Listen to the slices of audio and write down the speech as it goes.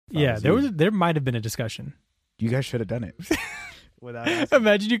Yeah, there might have been a discussion. You guys should have done it. Without asking.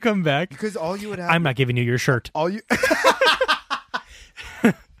 Imagine you come back. Because all you would have... I'm not giving you your shirt. All you...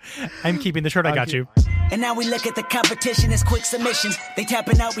 I'm keeping the shirt I got you. And now we look at the competition as quick submissions. They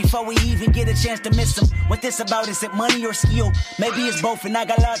tapping out before we even get a chance to miss them. What this about, is it money or skill? Maybe it's both, and I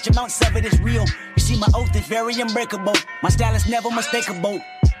got large amounts of it, it's real. You see, my oath is very unbreakable. My style is never mistakable.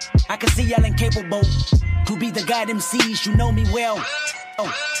 I can see y'all incapable to be the god MCs, you know me well.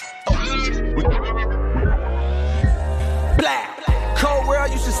 Blah. Cold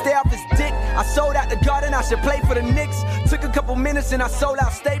world, you should stay off his dick. I sold out the garden, I should play for the Knicks. Took a couple minutes and I sold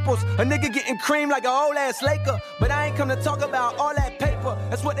out Staples. A nigga getting cream like a old ass Laker. But I ain't come to talk about all that paper.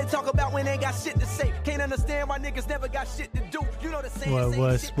 That's what they talk about when they ain't got shit to say. Can't understand why niggas never got shit to do. You know the same.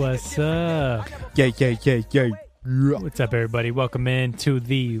 What's up? Yeah. What's up, everybody? Welcome in to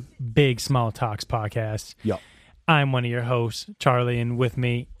the Big Small Talks podcast. Yo. I'm one of your hosts, Charlie, and with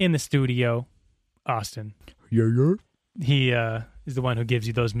me in the studio, Austin. Yeah. He is the one who gives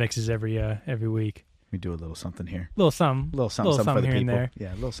you those mixes every week. We do a little something here. Little something For the here people. and there.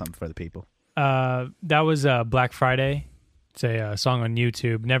 Yeah, a little something for the people. That was Black Friday. It's a song on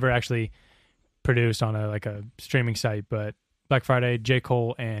YouTube. Never actually produced on a streaming site, but Black Friday, J.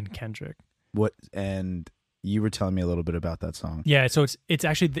 Cole and Kendrick. What? And you were telling me a little bit about that song. Yeah, so it's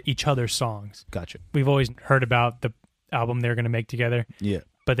actually each other's songs. Gotcha. We've always heard about the album they're going to make together. Yeah.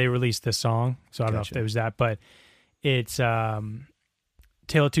 But they released this song, so I don't know if it was that, but it's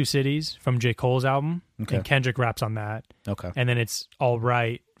Tale of Two Cities from J. Cole's album, and Kendrick raps on that. Okay. And then it's All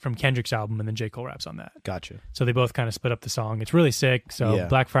Right from Kendrick's album, and then J. Cole raps on that. Gotcha. So they both kind of split up the song. It's really sick. So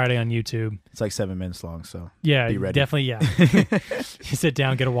Black Friday on YouTube. It's like 7 minutes long, so yeah, be ready. Definitely, yeah. You sit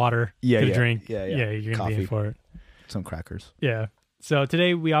down, get a water, get a drink. Yeah, you're going to be in for it. Some crackers. Yeah. So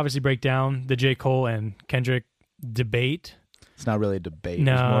today we obviously break down the J. Cole and Kendrick debate. It's not really a debate.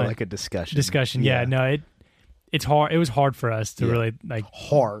 No, it's more like a discussion. Yeah, no, it's hard. It was hard for us to really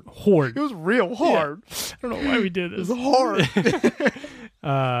hard. It was real hard. Yeah. I don't know why we did this. It was hard.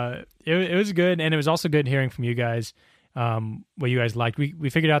 It was good, and it was also good hearing from you guys what you guys liked. We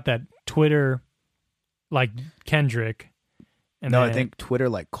figured out that Twitter liked Kendrick. And I think Twitter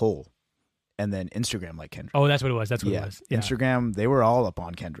liked Cole, and then Instagram liked Kendrick. Oh, that's what it was. That's what it was. Yeah. Instagram, they were all up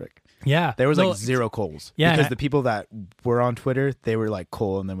on Kendrick. Yeah. There was zero Coles. Yeah. Because the people that were on Twitter, they were like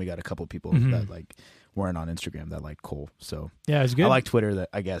Cole, and then we got a couple people that weren't on Instagram that liked Cole. So yeah, it was good. I like Twitter,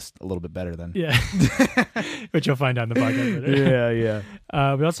 I guess, a little bit better than. Yeah. Which you'll find out in the podcast later.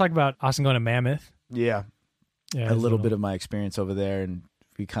 Yeah. We also talk about Austin going to Mammoth. Yeah. Yeah. A little bit of my experience over there, and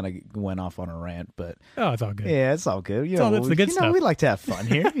we kind of went off on a rant, but it's all good. Yeah, it's all good. That's the good stuff. We like to have fun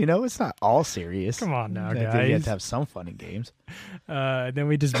here. It's not all serious. Come on now, guys. You have to have some fun in games. Then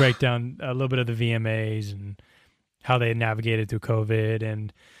we just break down a little bit of the VMAs and how they navigated through COVID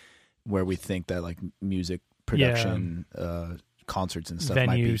and where we think that music production, concerts and stuff,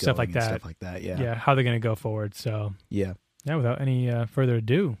 venue, might be stuff like that. Yeah, how they're going to go forward. So yeah. Without any further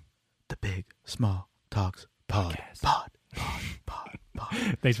ado, the Big Small Talks Pod.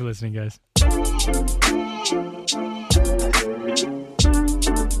 Thanks for listening, guys.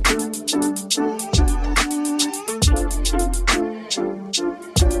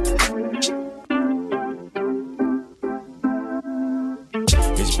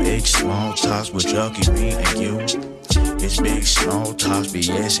 It's Big Small Talks with Chucky, me and you. It's Big Small Talks,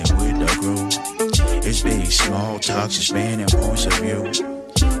 BSing with the group. It's Big Small Talks, expanding points of view.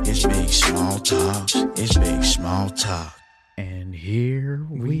 It's Big Small Talks, it's Big Small Talk. And here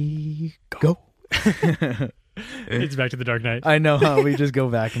we go. It's back to the Dark Knight. I know how we just go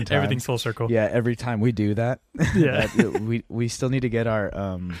back in time. Everything's full circle. Yeah, every time we do that. Yeah. we still need to get our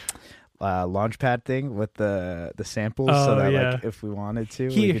Launchpad thing with the samples so that if we wanted to,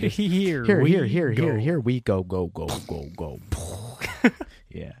 here we go.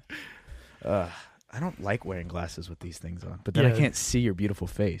 Yeah. I don't like wearing glasses with these things on, but then I can't see your beautiful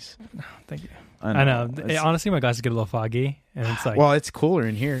face. Thank you. I know. Honestly, my glasses get a little foggy, and it's like it's cooler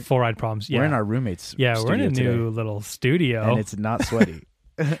in here. Fluoride problems. Yeah. We're in our roommate's. We're in a today, new little studio, and it's not sweaty.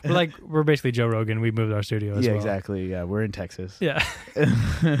 we're basically Joe Rogan. We moved our studio as well. Exactly. Yeah, we're in Texas. Yeah,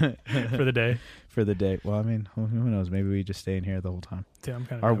 for the day. For the day. Well, I mean, who knows? Maybe we just stay in here the whole time. Yeah, I'm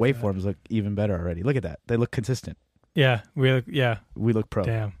our waveforms look even better already. Look at that. They look consistent. Yeah, we look pro.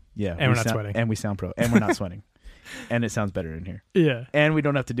 Damn. Yeah, and we're not sweating. And we sound pro. And we're not sweating. And it sounds better in here. Yeah. And we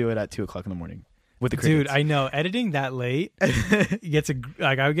don't have to do it at 2:00 in the morning with the crickets. Dude, I know. Editing that late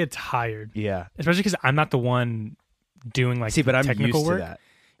I would get tired. Yeah. Especially because I'm not the one doing but I'm technical used work. to that.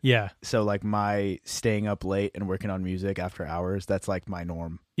 Yeah. So like my staying up late and working on music after hours, that's like my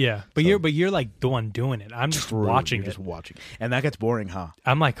norm. Yeah. But So- you're like the one doing it. I'm just True, watching you're it. just watching. And that gets boring, huh?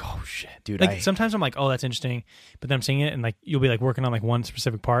 I'm like, oh shit. Dude, Like sometimes I'm like, oh, that's interesting. But then I'm seeing it and like you'll be like working on like one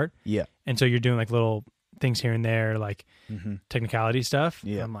specific part. Yeah. And so you're doing like little things here and there, like technicality stuff.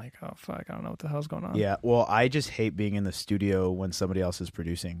 Yeah. I'm like, oh fuck, I don't know what the hell's going on. Yeah, well, I just hate being in the studio when somebody else is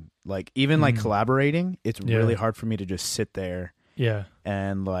producing. Like, even like collaborating, it's Yeah. really hard for me to just sit there Yeah.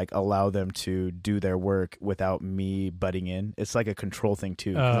 and like allow them to do their work without me butting in. It's like a control thing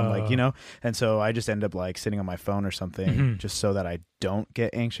too. 'Cause I'm like, and so I just end up like sitting on my phone or something just so that I don't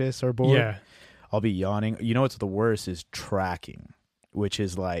get anxious or bored. Yeah. I'll be yawning. You know what's the worst is tracking, which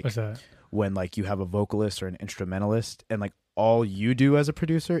is like What's that? when like you have a vocalist or an instrumentalist and like all you do as a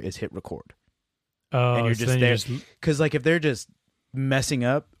producer is hit record. Oh, And you're so just then there. Because like if they're just messing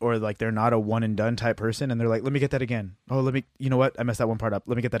up or like they're not a one and done type person and they're like, let me get that again. Oh, you know what? I messed that one part up.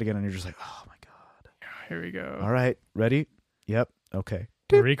 Let me get that again. And you're just like, oh my God. Here we go. All right. Ready? Yep. Okay.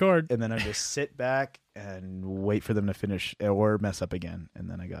 Record. And then I just sit back and wait for them to finish or mess up again. And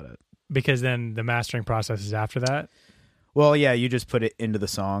then I got to. Because then the mastering process is after that. Well, yeah, you just put it into the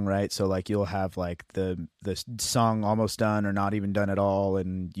song, right? So like you'll have like the song almost done or not even done at all,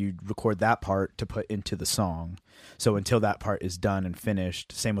 and you record that part to put into the song. So until that part is done and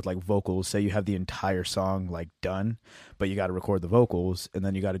finished, same with like vocals. Say you have the entire song like done, but you got to record the vocals, and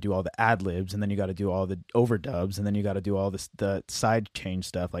then you got to do all the ad libs, and then you got to do all the overdubs, and then you got to do all the side change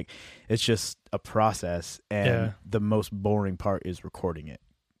stuff. Like it's just a process, and the most boring part is recording it.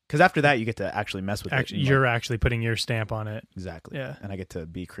 Because after that, you get to actually mess with it. You're actually putting your stamp on it. Exactly. Yeah. And I get to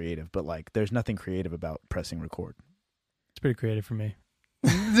be creative. But like, there's nothing creative about pressing record. It's pretty creative for me.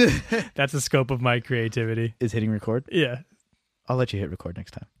 That's the scope of my creativity. Is hitting record? Yeah. I'll let you hit record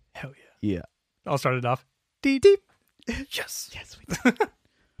next time. Hell yeah. Yeah. I'll start it off. Deep, deep. Yes. Yes.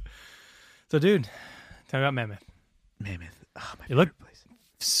 So, dude, tell me about Mammoth. Mammoth. Oh, my You look favorite place.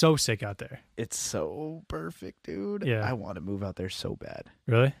 so sick out there. It's so perfect, dude. Yeah. I want to move out there so bad.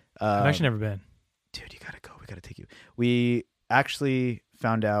 Really? I've actually never been. Dude, you got to go. We got to take you. We actually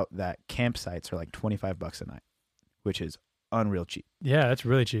found out that campsites are like $25 a night, which is unreal cheap. Yeah, that's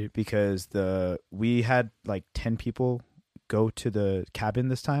really cheap. Because we had like 10 people go to the cabin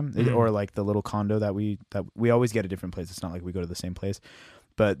this time, or like the little condo that we always get a different place. It's not like we go to the same place,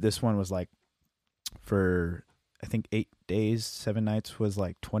 but this one was like for I think 8 days, 7 nights was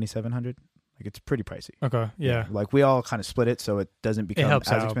like $2,700. Like it's pretty pricey. Okay, yeah. Like we all kind of split it so it doesn't become helps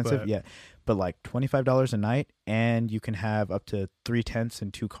as out, expensive. but- Yeah, but like $25 a night, and you can have up to 3 tents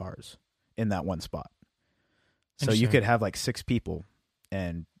and 2 cars in that one spot. So you Interesting. could have like 6 people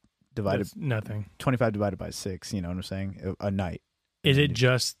and That's nothing. 25 divided by 6, you know what I'm saying? A night. Is it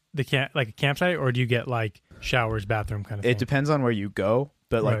just like a campsite, or do you get like showers, bathroom kind of thing? It depends on where you go,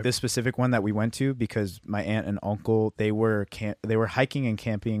 but like Right. this specific one that we went to, because my aunt and uncle, they were hiking and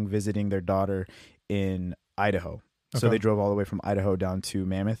camping, visiting their daughter in Idaho. So Okay. they drove all the way from Idaho down to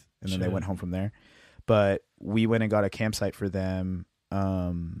Mammoth, and then they Shit. went home from there. But we went and got a campsite for them,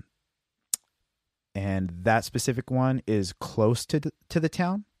 and that specific one is close to the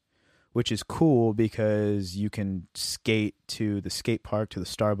town, which is cool because you can skate to the skate park, to the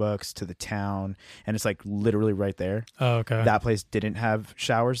Starbucks, to the town, and it's like literally right there. Oh, okay. That place didn't have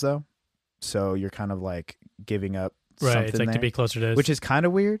showers though, so you're kind of like giving up right. something It's like there, to be closer to which is kind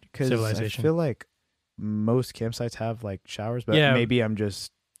of weird because I civilization. feel like most campsites have like showers, but Yeah. maybe I'm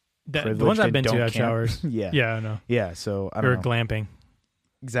just the privileged ones I've and been to don't have camp. showers. yeah, Yeah, I know. yeah. So I Or don't know. glamping.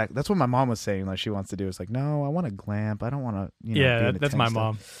 Exactly. That's what my mom was saying. Like she wants to do. It's like, no, I want to glamp. I don't want to. You know, be Yeah, in a that's tent my stuff.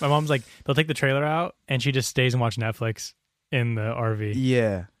 mom. My mom's like, they'll take the trailer out and she just stays and watch Netflix in the RV.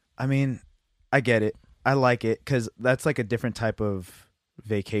 Yeah, I mean, I get it. I like it because that's like a different type of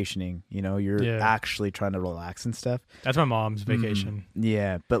vacationing. You know, you're Yeah. actually trying to relax and stuff. That's my mom's vacation.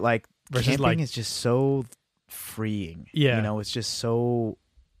 Yeah, but like Versus, camping like- is just so freeing. Yeah. You know, it's just so.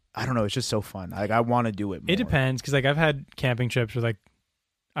 I don't know. It's just so fun. Like I want to do it more. It depends because like I've had camping trips with like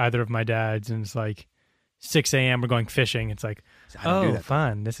either of my dads, and it's like 6 a.m. we're going fishing. It's like, I don't oh, do that.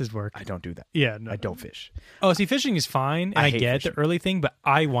 fun. This is work. I don't do that. Yeah, no. I don't fish. Oh, see, fishing is fine, and I I hate get fishing. the early thing, but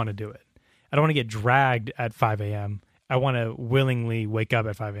I want to do it. I don't want to get dragged at 5 a.m. I want to willingly wake up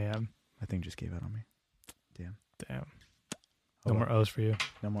at 5 a.m. My thing just gave out on me. Damn. Oh, No more O's for you.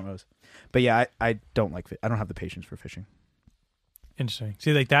 No more O's. But yeah, I don't like. I don't have the patience for fishing. Interesting.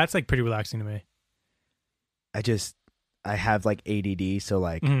 See, like that's like pretty relaxing to me. I have like ADD, so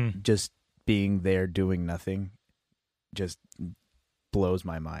like Mhm. just being there doing nothing just blows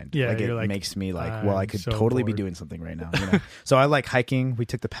my mind. Yeah, like it you're like, makes me like, well, I I'm could so totally be bored. doing something right now. You know? So I like hiking. We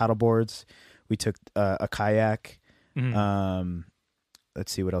took the paddle boards. We took a kayak. Mhm.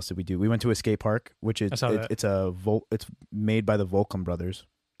 let's see, what else did we do? We went to a skate park, which is I saw that. it's made by the Volcom brothers,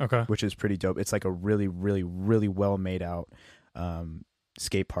 Okay. which is pretty dope. It's like a really, really, really well made out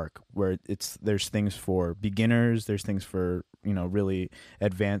skate park where there's things for beginners, there's things for really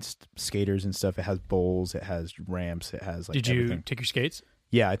advanced skaters and stuff. It has bowls, it has ramps, it has like Did you everything. take your skates?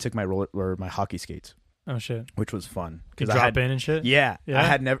 Yeah, I took my my hockey skates, Oh shit. which was fun Did you I drop had in and shit? yeah, Yeah? I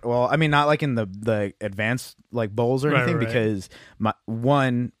had never. Well, I mean, not like in the advanced like bowls or Right, anything right. because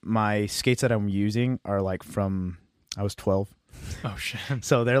my skates that I'm using are like from I was 12, Oh shit.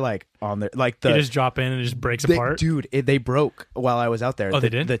 so they're like on there like You the just drop in and it just breaks they, apart. dude. They broke while I was out there. Oh, they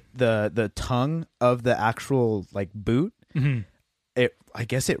did? The tongue of the actual like boot. Mhm. I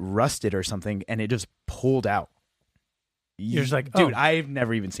guess it rusted or something, and it just pulled out. You're just like, dude, oh. I've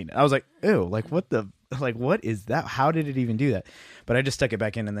never even seen it. I was like, ew, like what what is that? How did it even do that? But I just stuck it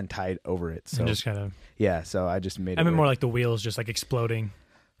back in and then tied over it. So And just kind of. yeah, so I just made it. I mean, work. more like the wheels just like exploding.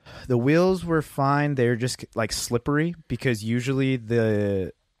 The wheels were fine. They're just like slippery because usually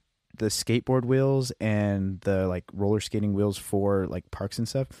the skateboard wheels and the like roller skating wheels for like parks and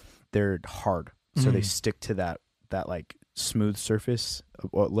stuff, they're hard. So they Mhm. stick to that like smooth surface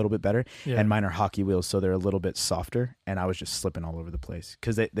a little bit better. Yeah. And mine are hockey wheels, so they're a little bit softer. And I was just slipping all over the place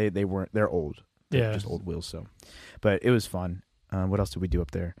because they weren't. They're old. They're Yeah. just old wheels. So, but it was fun. What else did we do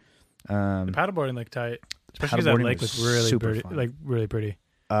up there? The paddleboarding looked tight, especially because that paddleboarding lake was was really super pretty. fun. Like really pretty.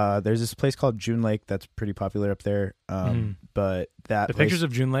 There's this place called June Lake that's pretty popular up there. But that The place, pictures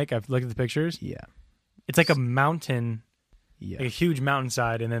of June Lake, I've looked at the pictures. yeah, It's like a mountain, yeah, like a huge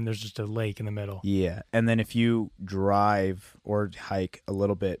mountainside, and then there's just a lake in the middle. yeah. And then if you drive or hike a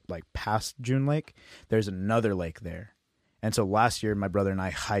little bit like past June Lake, there's another lake there. And so last year, my brother and I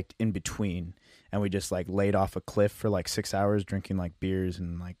hiked in between, and we just like laid off a cliff for like 6 hours, drinking like beers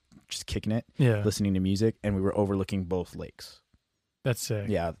and like just kicking it, Yeah, listening to music, and we were overlooking both lakes. that's sick.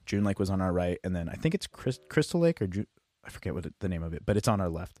 Yeah, June Lake was on our right, and then I think it's Crystal Lake or I forget what the name of it, but it's on our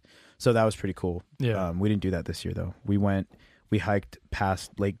left. So that was pretty cool. Yeah. We didn't do that this year though. We hiked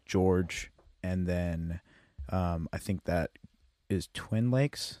past Lake George, and then I think that is Twin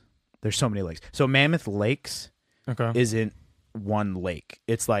Lakes. There's so many lakes. So Mammoth Lakes Okay. isn't one lake.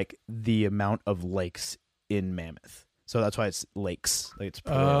 It's like the amount of lakes in Mammoth. So that's why it's lakes. Like it's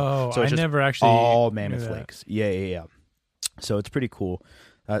plural. Oh, so I it's just never actually all knew Mammoth that. Lakes. Yeah. So it's pretty cool.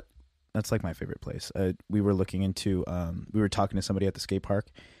 That's like my favorite place. We were looking into. We were talking to somebody at the skate park,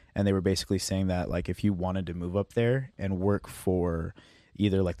 and they were basically saying that like if you wanted to move up there and work for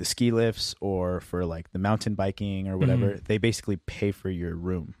either like the ski lifts or for like the mountain biking or whatever, they basically pay for your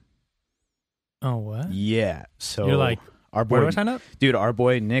room. Oh, what? Yeah. So You're like, our where do I boy, sign up? dude, our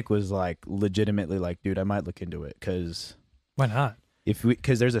boy Nick was like legitimately like, dude, I might look into it because Why not?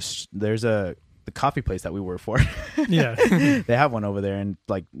 because there's a the coffee place that we work for. Yeah. They have one over there, and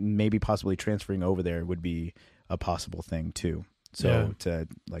like maybe possibly transferring over there would be a possible thing too. So Yeah. to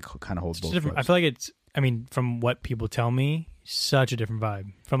like kind of hold It's both. different. I clubs. feel like it's. I mean, from what people tell me, such a different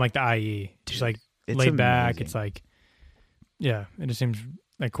vibe from like the IE. Just Dude, like it's laid back. amazing. It's like, yeah, it just seems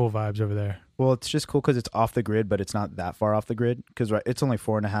like cool vibes over there. Well, it's just cool because it's off the grid, but it's not that far off the grid because it's only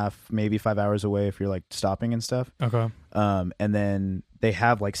 4.5, maybe 5 hours away if you're like stopping and stuff. Okay. And then they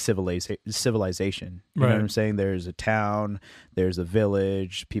have like civilization. You know Right. what I'm saying? There's a town, there's a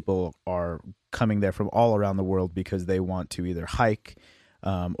village. People are coming there from all around the world because they want to either hike,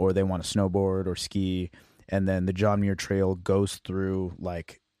 or they want to snowboard or ski. And then the John Muir Trail goes through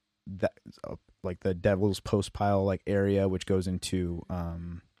like that, like the Devil's Postpile like area, which goes into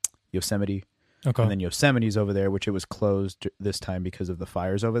Yosemite. Okay. And then Yosemite's over there, which it was closed this time because of the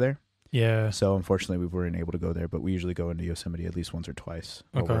fires over there. Yeah. So unfortunately, we weren't able to go there, but we usually go into Yosemite at least once or twice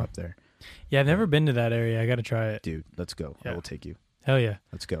while Okay. we're up there. Yeah, I've never been to that area. I got to try it. Dude, let's go. I Yeah. will take you. Hell yeah.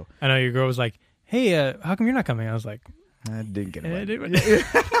 Let's go. I know your girl was like, hey, how come you're not coming? I was like, I didn't get eh,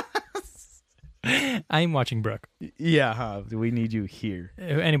 it. I'm watching Brooke. Yeah, huh? We need you here.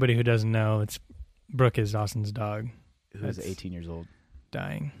 Anybody who doesn't know, it's Brooke is Austin's dog. Who's That's- 18 years old?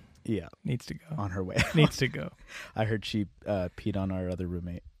 Dying. Yeah, Needs to go. on her way. Needs to go. I heard she peed on our other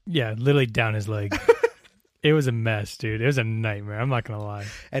roommate. Yeah, literally down his leg. It was a mess, dude. It was a nightmare. I'm not going to lie.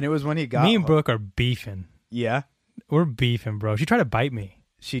 And it was when he got Me and Brooke are beefing. Yeah, We're beefing, bro. She tried to bite me.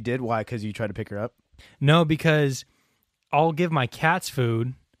 she did. Why? Because you tried to pick her up? No, because I'll give my cats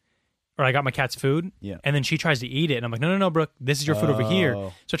food, or I got my cat's food, Yeah. and then she tries to eat it, and I'm like, no, Brooke, this is your food over here.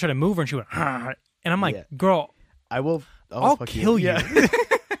 Oh. So I try to move her, and she went, "Argh." And I'm like, Yeah. girl, I'll I'll kill you. Yeah.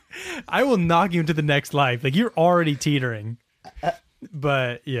 I will knock you into the next life. Like, you're already teetering.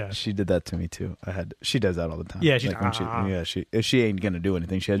 But yeah, She did that to me too. She does that all the time. Yeah, she's like when she ain't gonna do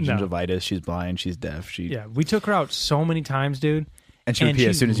anything. She has No. gingivitis. She's blind. She's deaf. yeah. We took her out so many times, dude, And she would pee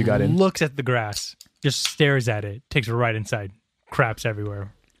as soon as you got in. Looks at the grass, just stares at it, takes her right inside, craps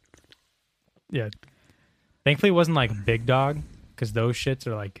everywhere. Yeah. Thankfully, it wasn't like a big dog, because those shits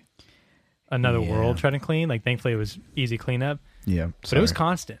are like another world trying to clean. Like, thankfully, it was easy cleanup. Yeah. But it was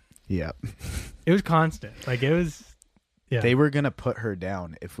constant. Yeah. It was constant. Like, it was. Yeah. They were going to put her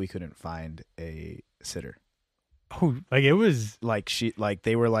down if we couldn't find a sitter. Oh, like, it was. Like,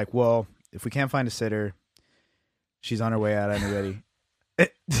 they were like, well, if we can't find a sitter, she's on her way out already.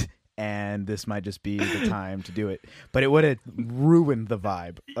 And this might just be the time to do it. But it would have ruined the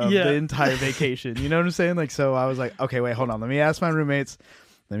vibe of the entire vacation. You know what I'm saying? Like, so I was like, okay, wait, hold on. Let me ask my roommates.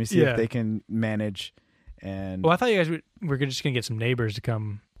 Let me see if they can manage. And well, I thought you guys were just going to get some neighbors to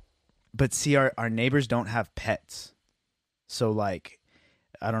come. But see, our neighbors don't have pets. So, like,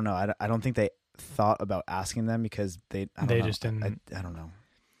 I don't know. I don't think they thought about asking them because they just didn't. I don't know.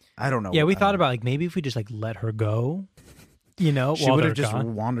 I don't know. Yeah, we thought about, like, maybe if we just, like, let her go. You know, she would have just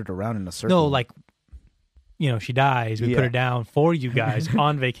wandered around in a circle. No, like, you know, she dies. We put her down for you guys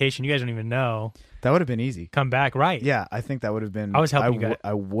on vacation. You guys don't even know. That would have been easy. Come back, right? Yeah, I think that would have been. I was helping you guys.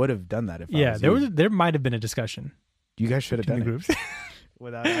 I would have done that if. I was there might have been a discussion. You guys should have done the groups.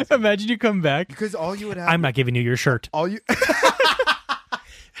 Without imagine you come back because all you would have. I'm not giving you your shirt. All you.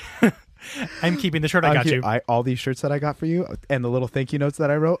 I'm keeping the shirt I got you. All these shirts that I got for you and the little thank you notes that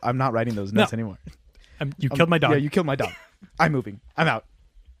I wrote. I'm not writing those notes anymore. You killed my dog. Yeah, you killed my dog. I'm moving. I'm out.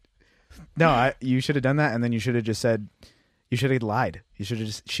 No, you should have done that, and then you should have just said, you should have lied. You should have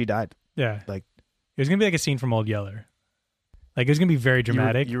just, she died. Yeah. Like, it was going to be like a scene from Old Yeller. Like, it was going to be very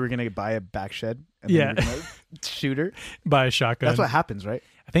dramatic. You were going to buy a back shed and then you were going to shoot her? Buy a shotgun. That's what happens, right?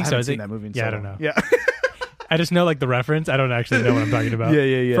 I think so. I've seen that movie in so I don't know. Yeah. I just know, like, the reference. I don't actually know what I'm talking about.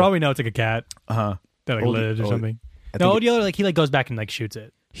 Yeah. For all we know, it's like a cat. Uh-huh. That, like, lives or something. No, Old Yeller, like, he, like, goes back and, like, shoots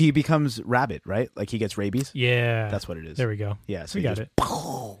it. He becomes rabid, right? Like he gets rabies. Yeah, that's what it is. There we go. Yeah, so we got it.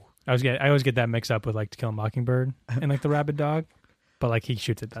 I always get that mixed up with like To Kill a Mockingbird and like the rabid dog, but like he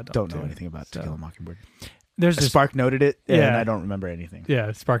shoots at that dog. Don't know anything about To Kill a Mockingbird. There's just, Spark noted it, and I don't remember anything.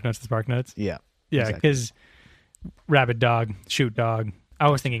 Yeah, Spark Notes. The Spark Notes. Yeah, yeah, because rabid dog, shoot dog. I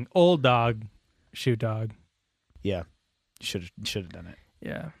was thinking old dog, shoot dog. Yeah, should have done it.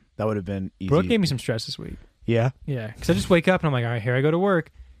 Yeah, that would have been easy. Brooke gave me some stress this week. Yeah, because I just wake up and I'm like, all right, here I go to work.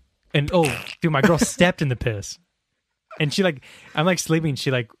 And dude, my girl stepped in the piss. And she like, I'm like sleeping.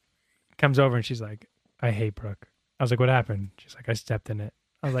 She like comes over and she's like, I hate Brooke. I was like, what happened? She's like, I stepped in it.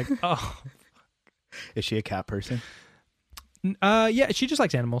 I was like, oh. Is she a cat person? Yeah, she just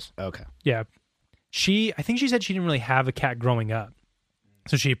likes animals. Okay. Yeah. I think she said she didn't really have a cat growing up.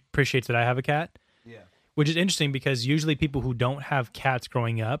 So she appreciates that I have a cat. Yeah. Which is interesting because usually people who don't have cats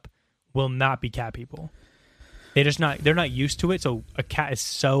growing up will not be cat people. They're not used to it. So a cat is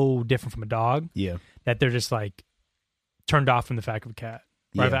so different from a dog. Yeah. That they're just like turned off from the fact of a cat.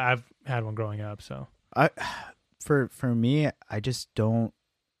 Yeah. I've had one growing up. So for me, I just don't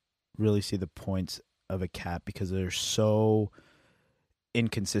really see the points of a cat because they're so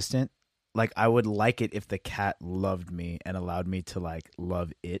inconsistent. Like I would like it if the cat loved me and allowed me to like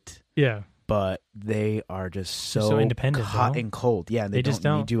love it. Yeah. But they are just so independent, hot and cold. Yeah, they just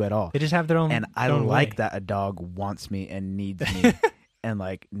don't need you at all. They just have their own. And I like that a dog wants me and needs me, and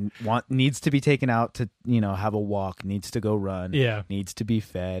like needs to be taken out to have a walk, needs to go run, needs to be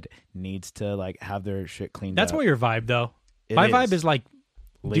fed, needs to like have their shit cleaned. That's up. what your vibe though. My vibe is like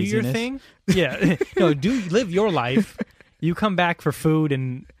laziness. Do your thing. Yeah, no, live your life. You come back for food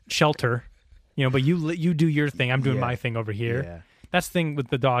and shelter, but you do your thing. I'm doing my thing over here. Yeah. That's the thing with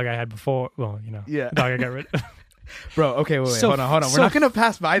the dog I had before. Well, the dog I got rid of. Bro, okay, wait, hold on. We're not going to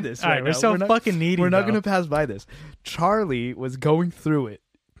pass by this right now. We're so fucking needy. We're not going to pass by this. Charlie was going through it.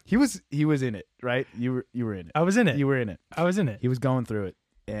 He was in it, right? You were in it. I was in it. You were in it. I was in it. He was going through it,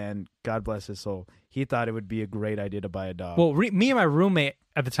 and God bless his soul. He thought it would be a great idea to buy a dog. Well, me and my roommate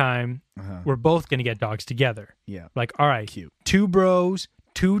at the time were both going to get dogs together. Yeah. Like, all right, cute. 2 bros,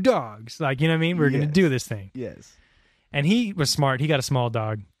 2 dogs. Like, you know what I mean? We're going to do this thing. Yes. And he was smart. He got a small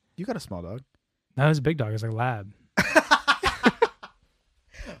dog. You got a small dog? No, it was a big dog. It was like a lab.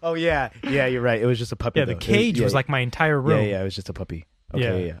 Oh, yeah. Yeah, you're right. It was just a puppy. Yeah, the cage was like my entire room. Yeah, it was just a puppy.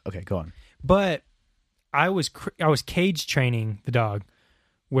 Okay, yeah. Okay, go on. But I was cage training the dog.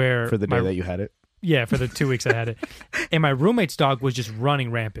 For the day that you had it? Yeah, for the 2 weeks I had it. And my roommate's dog was just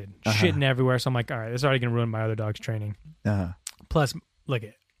running rampant, shitting everywhere. So I'm like, all right, this is already going to ruin my other dog's training. Plus, look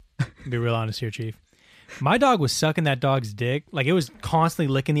it. Be real honest here, Chief. My dog was sucking that dog's dick. Like, it was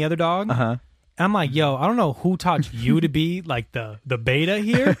constantly licking the other dog. And I'm like, yo, I don't know who taught you to be, like, the beta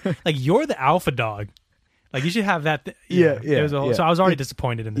here. Like, you're the alpha dog. Like, you should have that. Yeah. So I was already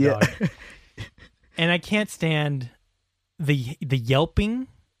disappointed in the dog. And I can't stand the yelping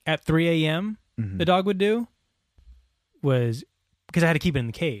at 3 a.m. the dog would do was because I had to keep it in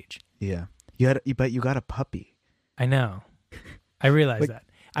the cage. Yeah. But you got a puppy. I know. I realized that.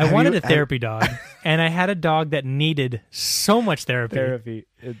 I wanted a therapy dog, and I had a dog that needed so much therapy.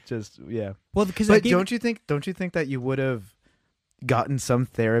 It just, yeah. Well, because don't you think that you would have gotten some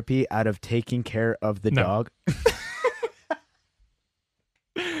therapy out of taking care of the dog?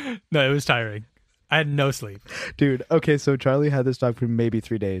 No, it was tiring. I had no sleep. Dude, okay, so Charlie had this dog for maybe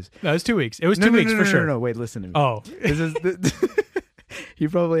 3 days. No, it was 2 weeks. It was 2 weeks for sure. No, wait, listen to me. Oh. He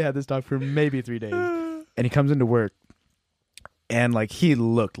probably had this dog for maybe 3 days. And he comes into work. And, like, he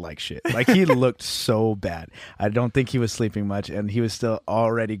looked like shit. Like, he looked so bad. I don't think he was sleeping much, and he was still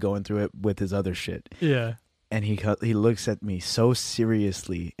already going through it with his other shit. Yeah. And he looks at me so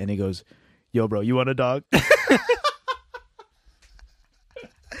seriously, and he goes, "Yo, bro, you want a dog?"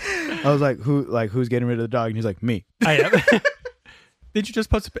 I was like, who's getting rid of the dog? And he's like, "Me." I am. Did you just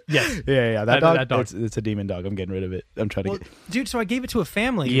post? Yes. Yeah. That dog. It's a demon dog. I'm getting rid of it. I'm trying to get. Dude, so I gave it to a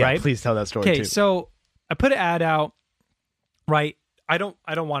family. Yeah, right? Please tell that story. Okay, too. so I put an ad out. Right. I don't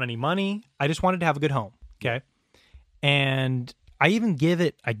want any money. I just wanted to have a good home. Okay. And I even give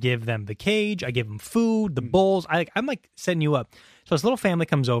them the cage. I give them food, the bowls. I'm like setting you up. So this little family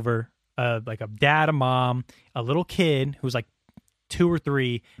comes over, like a dad, a mom, a little kid who's like 2 or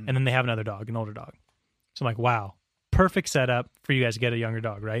 3, and then they have another dog, an older dog. So I'm like, wow, perfect setup for you guys to get a younger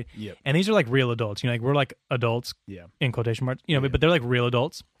dog, right? Yep. And these are like real adults. You know, like we're like adults, in quotation marks. You know, but they're like real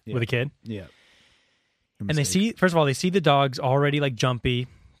adults with a kid. Yeah. And they see, first of all, they see the dog's already like jumpy,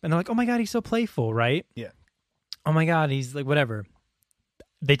 and they're like, "Oh my god, he's so playful, right?" Yeah. "Oh my god, he's like whatever."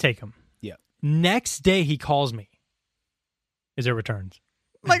 They take him. Yeah. Next day, he calls me. Is there returns?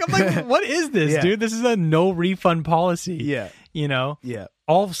 I'm like, what is this, dude? This is a no refund policy. Yeah. You know. Yeah.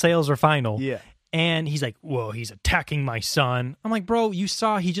 All sales are final. Yeah. And he's like, "Whoa, he's attacking my son." I'm like, "Bro, you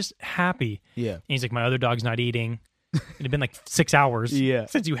saw he's just happy." Yeah. And he's like, "My other dog's not eating." It had been like 6 hours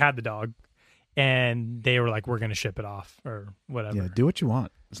since you had the dog. And they were like, "We're going to ship it off or whatever." Yeah, do what you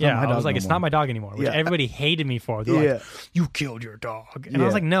want. I was like, "It's not my dog anymore," which everybody hated me for. They're like, "You killed your dog." And I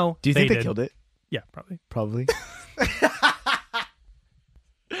was like, "No." Do you think they killed it? Yeah, probably. Probably.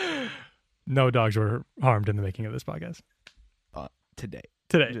 No dogs were harmed in the making of this podcast. Today.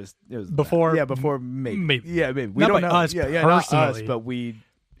 Just, it was before. Yeah, before maybe. Yeah, maybe. We not don't by know. us personally. Not us, but we.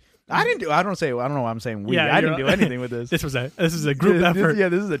 I don't know why I'm saying we. I didn't do anything with this. This was a group effort.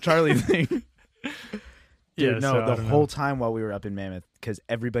 This is a Charlie thing. Dude, so the whole time while we were up in Mammoth, because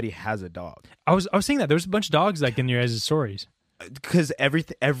everybody has a dog. I was seeing that there's a bunch of dogs like in your guys' stories. Because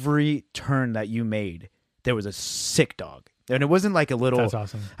every turn that you made, there was a sick dog, and it wasn't like a little. That's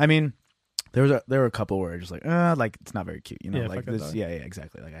awesome. I mean, there were a couple where just like it's not very cute, you know, like this. Dog. Yeah,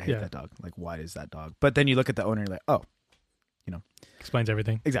 exactly. Like I hate that dog. Like, why is that dog? But then you look at the owner, and you're like, oh, you know, explains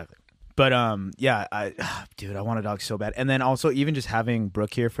everything. Exactly. But dude, I want a dog so bad. And then also even just having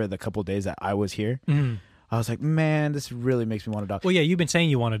Brooke here for the couple days that I was here, I was like, man, this really makes me want a dog. Well, yeah, you've been saying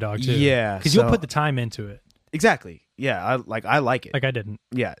you want a dog too. Yeah, because you'll put the time into it. Exactly. Yeah, I like it. Like I didn't.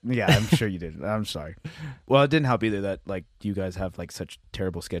 Yeah, I'm sure you did. I'm sorry. Well, it didn't help either that like you guys have like such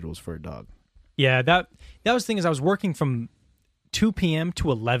terrible schedules for a dog. Yeah, that was the thing is I was working from 2 p.m. to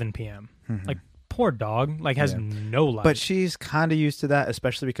 11 p.m. Like poor dog, like has no life. But she's kind of used to that,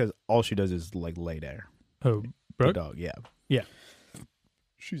 especially because all she does is like lay there. Oh, Brooke? The dog, yeah. Yeah.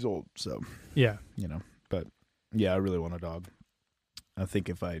 She's old, so yeah, you know. But yeah, I really want a dog. I think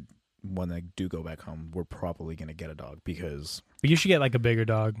when I do go back home, we're probably gonna get a dog because. But you should get like a bigger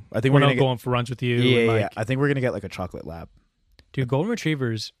dog. I think we're not going for runs with you. Yeah. I think we're gonna get like a chocolate lab. Dude, golden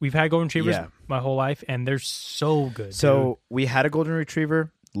retrievers. We've had golden retrievers my whole life, and they're so good. So we had a golden retriever,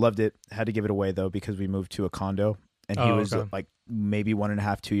 loved it. Had to give it away though because we moved to a condo, and he was like maybe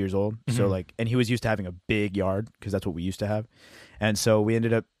 1.5, 2 years old. So like, and he was used to having a big yard because that's what we used to have, and so we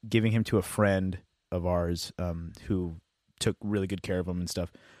ended up giving him to a friend of ours who took really good care of him and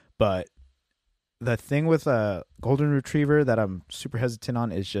stuff. But the thing with a golden retriever that I'm super hesitant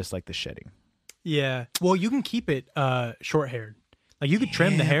on is just like the shedding. Yeah. Well, you can keep it short-haired. Like you could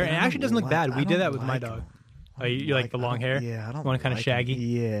trim the hair, and it actually doesn't look bad. We did that with my dog. Oh, you like the long hair? Yeah, I don't want kind of shaggy.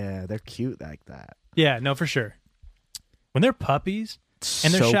 Yeah, they're cute like that. Yeah, no, for sure. When they're puppies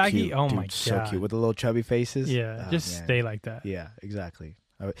and they're shaggy, cute, oh dude, my god, so cute with the little chubby faces. Yeah, just stay like that. Yeah, exactly.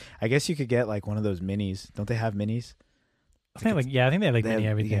 I guess you could get like one of those minis. Don't they have minis? I think they have like mini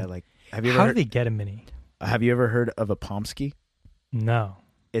everything. Yeah, like have you ever How do they get a mini? Have you ever heard of a Pomsky? No.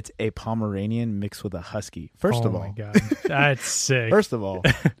 It's a Pomeranian mixed with a Husky. First of all, oh my god, that's sick. First of all,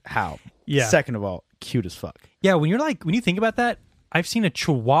 how? Yeah. Second of all, cute as fuck. Yeah, when you think about that, I've seen a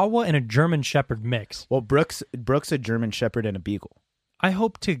Chihuahua and a German Shepherd mix. Well, Brooks a German Shepherd and a Beagle. I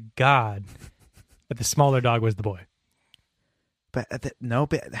hope to God that the smaller dog was the boy. But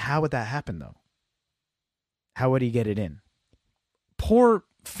but how would that happen though? How would he get it in? Poor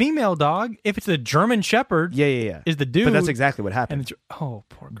female dog. If it's a German Shepherd, yeah, is the dude. But that's exactly what happened. And poor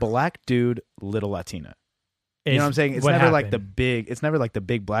girl. Black dude, little Latina. You know what I'm saying? It's never like the big. It's never like the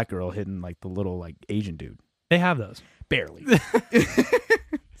big black girl hitting like the little like Asian dude. They have those. Barely.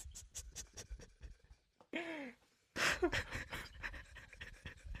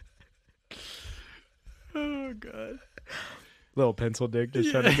 Oh God. Little pencil dick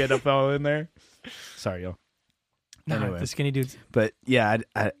just trying to get up all in there. Sorry, y'all. Anyway, the skinny dudes. But yeah,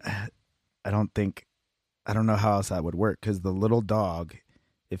 I don't know how else that would work because the little dog,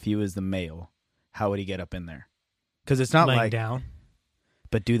 if he was the male, how would he get up in there? Because it's not laying like down.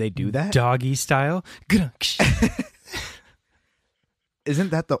 But do they do that? Doggy style.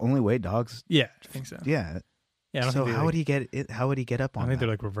 Isn't that the only way dogs? Yeah, I think so. Yeah. Yeah. So how would he get it? How would he get up on? I think they're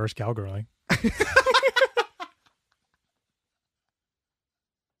like reverse cowgirling.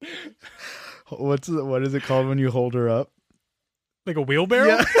 What is it called when you hold her up? Like a wheelbarrow?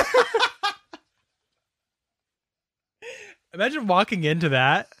 Yeah. Imagine walking into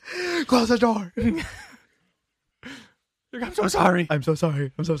that. Close the door. I'm so sorry. I'm so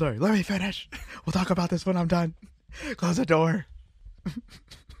sorry. I'm so sorry. Let me finish. We'll talk about this when I'm done. Close the door. Oh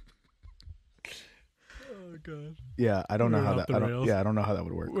God. Yeah, I don't know how that. I don't know how that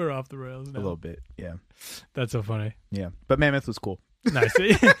would work. We're off the rails now. A little bit. Yeah. That's so funny. Yeah, but Mammoth was cool. Nice.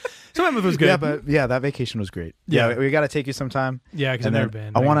 So Mammoth was good. Yeah, but that vacation was great. Yeah, we got to take you sometime. Yeah, because I've never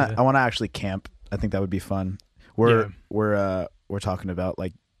been. I want to actually camp. I think that would be fun. We're talking about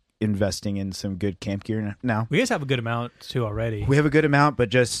like investing in some good camp gear now. We guys have a good amount too already. We have a good amount, but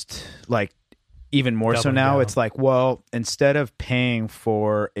just like even more so now, it's like, well, instead of paying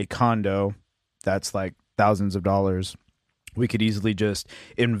for a condo that's like thousands of dollars, we could easily just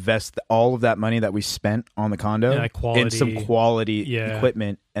invest all of that money that we spent on the condo in some quality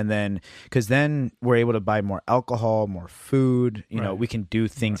equipment. And then, because then we're able to buy more alcohol, more food, you know, we can do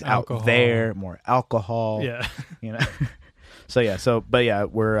things out there, more alcohol. Yeah. You know?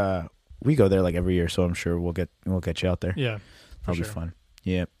 We go there like every year. So I'm sure we'll get you out there. Yeah. That'll be fun.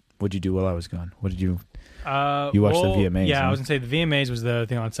 Yeah. What'd you do while I was gone? What did you, you watched the VMAs? Yeah. Huh? I was gonna say the VMAs was the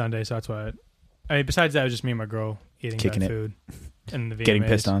thing on Sunday. So that's what, besides that, it was just me and my girl eating Kicking food and the VMAs. Getting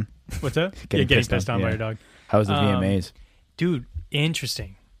pissed on. What's that? Getting pissed on by your dog. How was the VMAs? Dude,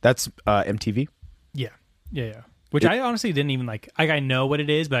 interesting. That's MTV? Yeah. Which I honestly didn't even like. I know what it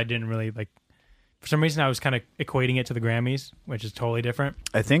is, but I didn't really like. For some reason, I was kind of equating it to the Grammys, which is totally different.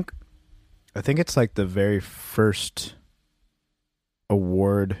 I think it's like the very first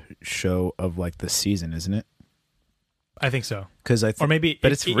award show of like the season, isn't it? I think so. Or maybe,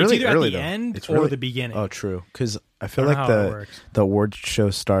 but it's really either early at the though. end It's or really, the beginning. Oh, true. Because I feel like the award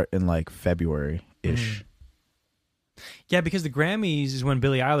shows start in like February ish. Yeah, because the Grammys is when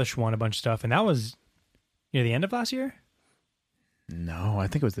Billie Eilish won a bunch of stuff, and that was near the end of last year. No, I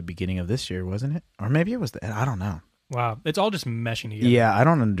think it was the beginning of this year, wasn't it? Or maybe it was I don't know. Wow, it's all just meshing together. Yeah, I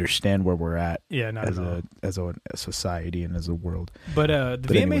don't understand where we're at. Yeah, not as a society and as a world. But the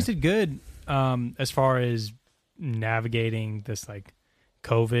VMAs did good as far as navigating this like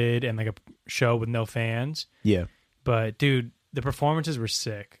COVID and like a show with no fans. Yeah. But dude, the performances were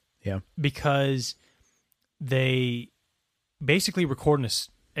sick. Yeah. Because they basically record in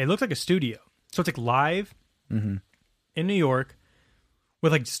it looked like a studio. So it's like live in New York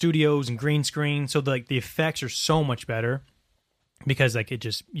with like studios and green screen. So the effects are so much better because like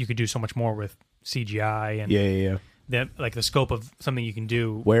you could do so much more with CGI and like the scope of something you can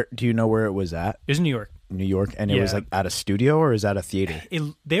do. Where do you know where it was at? It was in New York. And it was like at a studio or is that a theater?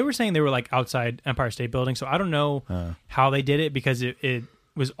 They were saying they were like outside Empire State Building, so I don't know how they did it because it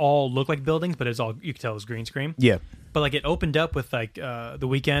was all looked like buildings, but it's all you could tell it was green screen. Yeah. But like it opened up with like The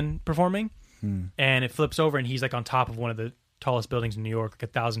Weeknd performing, and it flips over and he's like on top of one of the tallest buildings in New York, like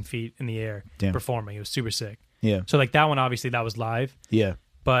 1,000 feet in the air, performing. It was super sick. Yeah. So like that one, obviously that was live. Yeah.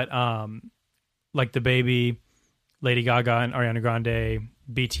 But like the Baby, Lady Gaga, and Ariana Grande,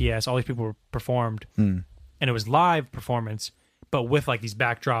 BTS, all these people were performed, and it was live performance, but with like these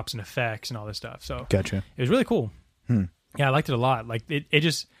backdrops and effects and all this stuff. So gotcha. It was really cool. Yeah, I liked it a lot. Like it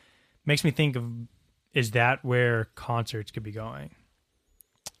just makes me think of, is that where concerts could be going?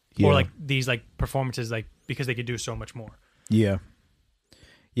 Yeah. Or like these like performances, like because they could do so much more. Yeah.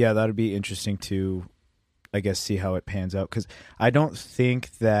 Yeah, that'd be interesting to, I guess, see how it pans out. Because I don't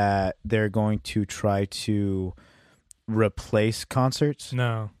think that they're going to try to replace concerts.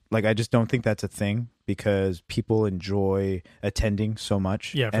 No. like I just don't think that's a thing because people enjoy attending so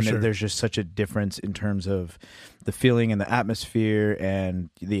much. Yeah, for and sure. there's just such a difference in terms of the feeling and the atmosphere and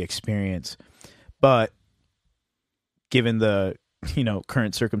the experience. But given the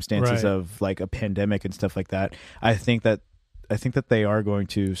current circumstances Right. of like a pandemic and stuff like that, I think that they are going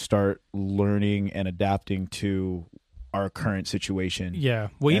to start learning and adapting to our current situation. Yeah.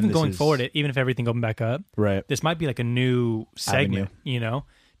 Well, And even this going is- forward, even if everything going back up, Right. this might be like a new segment,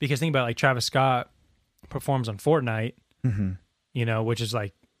 because think about like Travis Scott performs on Fortnite, which is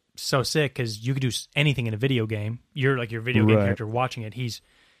like so sick because you could do anything in a video game. You're like your video game Right. character watching it. He's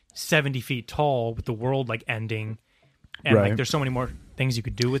 70 feet tall with the world like ending. And Right. like there's so many more things you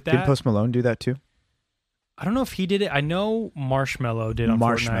could do with that. Did Post Malone do that too? I don't know if he did it. I know Marshmello did on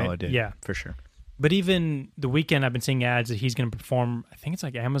Marshmello Fortnite. did. Yeah. For sure. But even the weekend, I've been seeing ads that he's going to perform. I think it's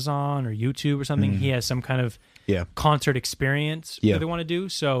like Amazon or YouTube or something. He has some kind of Yeah. concert experience Yeah. that they want to do.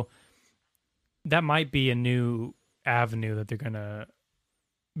 So that might be a new avenue that they're going to,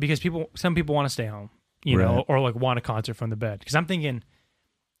 because some people want to stay home, Right. or like want a concert from the bed. Because I'm thinking,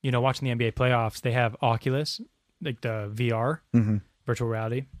 watching the NBA playoffs, they have Oculus, like the VR, virtual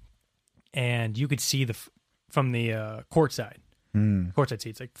reality, and you could see from the courtside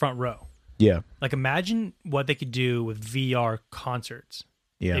seats, like front row. Yeah. Like imagine what they could do with VR concerts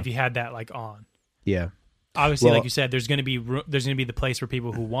Yeah. if you had that like on. Yeah. Obviously, Well- like you said, there's going to be the place for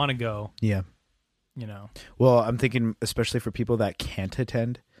people who want to go. Yeah. Well, I'm thinking especially for people that can't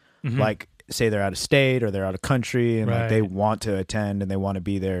attend, like say they're out of state or they're out of country and like they Right. want to attend and they want to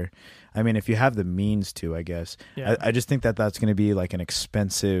be there. I mean, if you have the means to, I guess. Yeah. I just think that that's going to be like an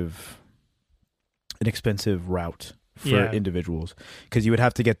expensive route for Yeah. individuals because you would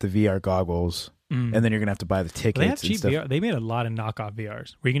have to get the VR goggles and then you're going to have to buy the tickets They have and cheap stuff. VR. They made a lot of knockoff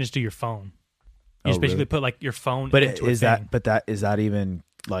VRs where you can just do your phone. You Oh, just basically really? put like your phone But into is a thing. is that even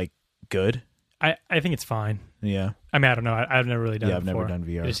like good? I think it's fine. Yeah. I mean, I don't know. I've never really done it I've never before. done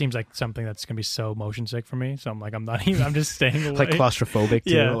VR. It seems like something that's going to be so motion sick for me. So I'm like, I'm just staying away. Like claustrophobic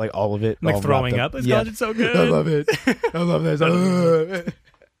too, Yeah. like all of it. I'm like all throwing wrapped up. This concert's so good. I love it. I love this.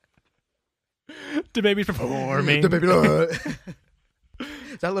 The baby's performing. The baby.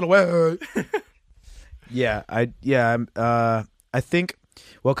 That little word. I think,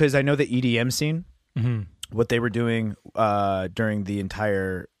 well, because I know the EDM scene, what they were doing during the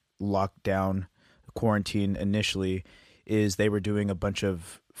entire lockdown quarantine initially is they were doing a bunch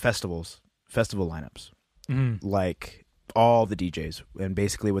of festival lineups, like all the DJs. And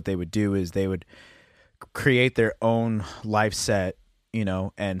basically what they would do is they would create their own live set,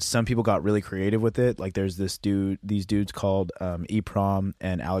 and some people got really creative with it. Like there's these dudes called EPROM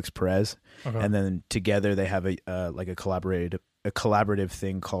and Alex Perez. Okay. And then together they have a collaborative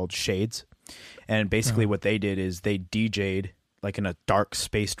thing called Shades. And basically what they did is they DJ'd like in a dark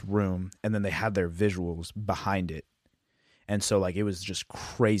spaced room and then they had their visuals behind it. And so like it was just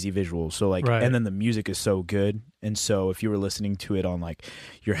crazy visuals. So like Right. and then the music is so good. And so if you were listening to it on like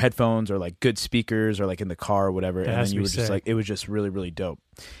your headphones or like good speakers or like in the car or whatever, That and has then to you be were just sick. like it was just really, really dope.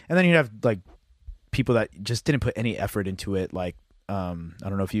 And then you'd have like people that just didn't put any effort into it, like I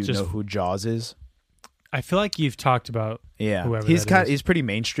don't know if you Just- know who Jaws is. I feel like you've talked about Yeah, whoever he's that is. he's pretty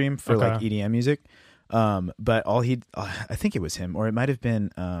mainstream for like Okay. EDM music. But I think it was him, or it might have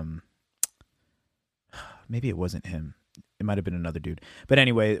been maybe it wasn't him. It might have been another dude. But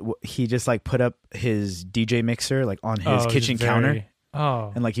anyway, he just like put up his DJ mixer like on his kitchen counter,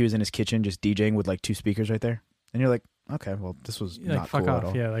 and like he was in his kitchen just DJing with like two speakers right there. And you're like, okay, well this was like not fuck cool off. at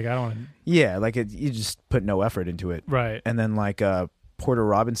all. Yeah, like I don't want Yeah, like you just put no effort into it. right. And then like Porter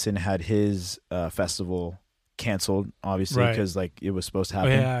Robinson had his festival canceled, obviously, Right. because like it was supposed to Oh,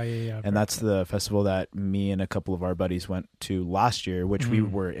 happen. yeah. And that's the festival that me and a couple of our buddies went to last year, which we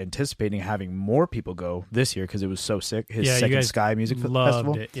were anticipating having more people go this year because it was so sick. His Yeah, you Second guys Sky Music loved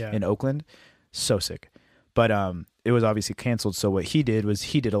Festival it, yeah. in Oakland, so sick. But it was obviously canceled. So what he did was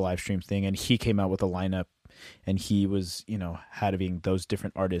he did a live stream thing, and he came out with a lineup, and he was having those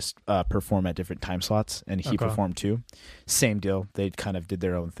different artists perform at different time slots, and he Okay. performed too. Same deal. They kind of did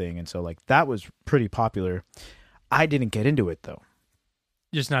their own thing, and so like that was pretty popular. I didn't get into it though.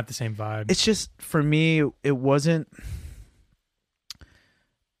 Just not the same vibe. It's just for me, it wasn't.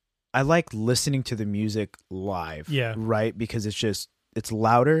 I like listening to the music live, Yeah. right? Because it's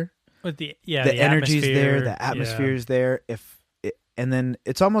louder. But the Energy's there, atmosphere, the atmosphere's there. And then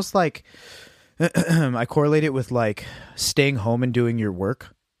it's almost like I correlate it with like staying home and doing your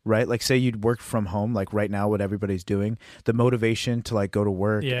work. right? Like say you'd work from home, like right now what everybody's doing, the motivation to like go to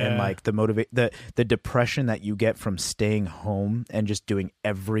work and like the depression that you get from staying home and just doing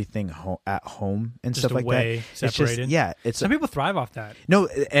everything at home and just stuff like that. Separated. It's some people thrive off that. No,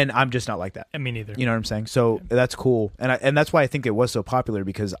 and I'm just not like that. I mean, neither. You know what I'm saying? So that's cool. And that's why I think it was so popular,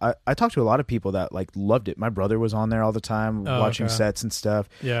 because I talked to a lot of people that like loved it. My brother was on there all the time watching sets and stuff.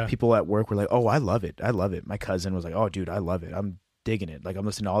 Yeah. People at work were like, "Oh, I love it. I love it." My cousin was like, "Oh, dude, I love it. I'm digging it. Like I'm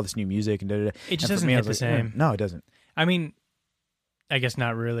listening to all this new music and da da da." It just doesn't hit the same. No, it doesn't. I mean, I guess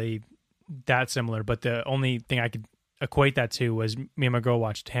not really that similar, but the only thing I could equate that to was me and my girl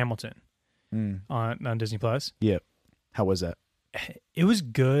watched Hamilton on Disney Plus. Yeah. How was that? It was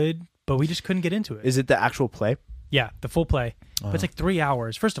good, but we just couldn't get into it. Is it the actual play? Yeah, the full play. But it's like 3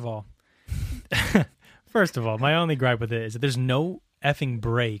 hours. First of all, my only gripe with it is that there's no effing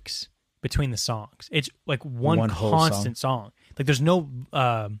breaks between the songs. It's like one constant song. Like there's no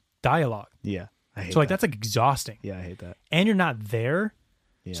dialogue. Yeah. I hate so like that. that's like exhausting. Yeah, I hate that. And you're not there.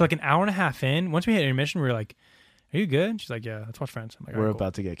 Yeah. So like an hour and a half in, once we hit intermission, we were like, "Are you good?" She's like, "Yeah, let's watch Friends." I'm like, we're "All right, cool."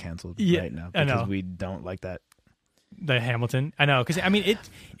 about to get canceled right now I because know. we don't like that. The Hamilton. I know, because I mean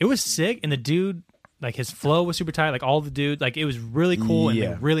it was sick, and the dude, like his flow was super tight. Like all the dudes, like it was really cool and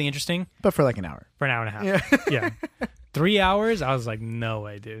like, really interesting. But for like an hour. For an hour and a half. Yeah. 3 hours, I was like, no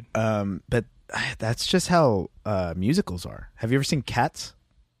way, dude. But that's just how musicals are. Have you ever seen Cats?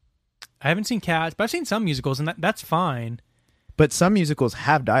 I haven't seen Cats, but I've seen some musicals, and that's fine. But some musicals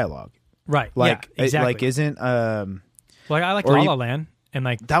have dialogue. Right. Like, yeah, exactly. like isn't like I like La La Land, and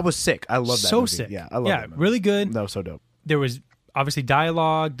like that was sick. I love that so movie. sick. Yeah, I love that movie. Really good. That was so dope. There was obviously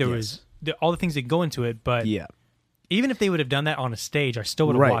dialogue. There was all the things that go into it, but even if they would have done that on a stage, I still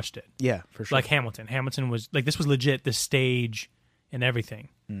would have watched it. Yeah, for sure. Like Hamilton. Hamilton was like, this was legit the stage and everything.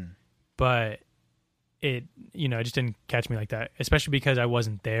 But it, it just didn't catch me like that, especially because I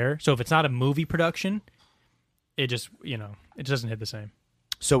wasn't there. So if it's not a movie production, it just, it doesn't hit the same.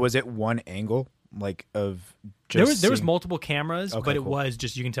 So was it one angle, like of just there was multiple cameras, Okay, but it cool. was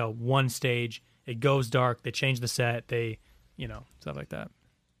just, you can tell one stage. It goes dark. They change the set. They, stuff like that.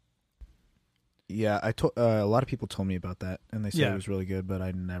 Yeah, a lot of people told me about that, and they said it was really good, but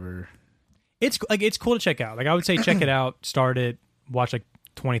I never. It's cool to check out. Like I would say, check it out. Start it. Watch like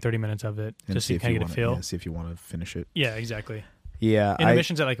 20-30 minutes of it, And just so you kind of get a feel. Yeah, see if you want to finish it. Yeah, exactly. Yeah,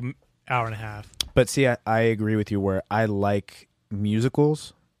 Intermission's at like an hour and a half. But see, I agree with you where I like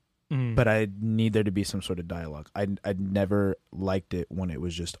musicals, but I need there to be some sort of dialogue. I never liked it when it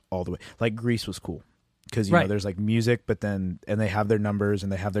was just all the way. Like Grease was cool because you know there's like music, but then and they have their numbers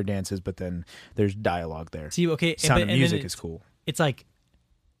and they have their dances, but then there's dialogue there. See, okay, Sound of Music is cool. It's like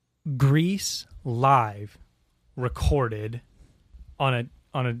Grease live, recorded on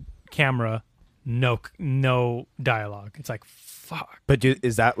a camera, no dialogue. It's like fuck. But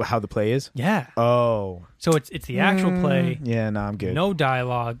is that how the play is? Yeah. Oh. So it's the actual play. Yeah, no, I'm good. No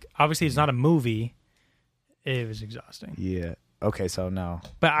dialogue. Obviously, it's not a movie. It was exhausting. Yeah. Okay, so no.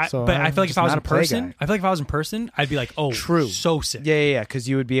 But I feel like if I was in person, I'd be like, oh, true, so sick. Yeah, because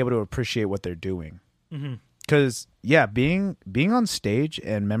you would be able to appreciate what they're doing. Because being on stage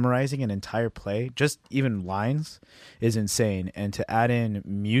and memorizing an entire play, just even lines, is insane. And to add in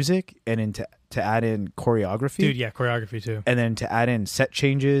music and to add in choreography, dude, choreography too, and then to add in set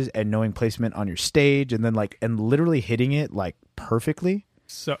changes and knowing placement on your stage, and then and literally hitting it like perfectly.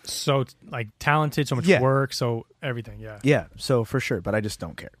 So like talented, so much work, so everything. Yeah. So for sure, but I just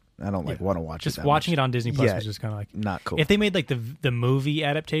don't care. I don't want to watch just it. Just watching it on Disney Plus was just kind of like not cool. If they made like the movie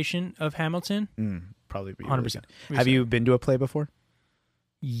adaptation of Hamilton, probably 100%. Have you been to a play before?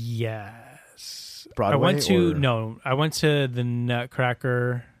 Yes. Broadway. I went to the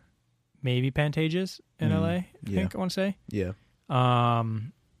Nutcracker, maybe Pantages in LA. I think I want to say. Yeah.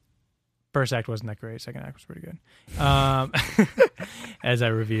 First act wasn't that great. Second act was pretty good. As I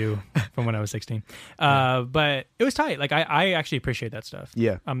review from when I was 16. But it was tight. Like I actually appreciate that stuff.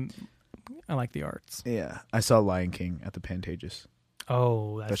 Yeah. I like the arts. Yeah. I saw Lion King at the Pantages.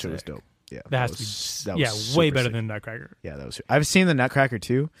 Oh, that shit was dope. Yeah. That has to be way better than Nutcracker. Yeah, that was I've seen the Nutcracker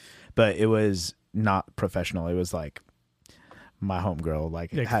too, but it was not professional. It was like my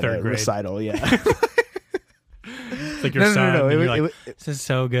homegirl had a recital, yeah. It's like your son. This is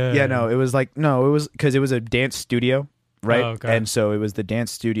so good. Yeah, no, it was because it was a dance studio, right? Oh, okay. And so it was the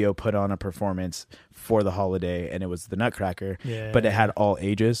dance studio put on a performance for the holiday, and it was the Nutcracker, but it had all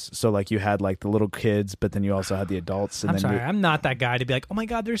ages. So like you had like the little kids, but then you also had the adults. And I'm not that guy to be like, oh my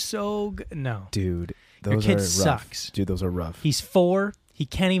God, they're so good. No. Dude, those your kid are rough. Sucks. Dude, those are rough. He's 4. He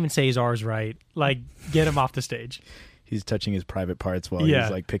can't even say his R's right. Like, get him off the stage. He's touching his private parts while he's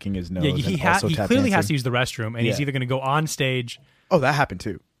like picking his nose. Yeah, he clearly has to use the restroom, and he's either going to go on stage. Oh, that happened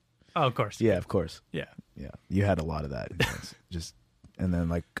too. Oh, of course. Yeah, of course. Yeah. Yeah, you had a lot of that. Just and then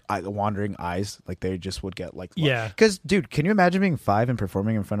like wandering eyes, like they just would get like Yeah. Because dude, can you imagine being 5 and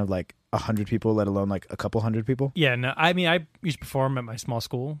performing in front of like 100 people, let alone like a couple hundred people? Yeah. No, I mean, I used to perform at my small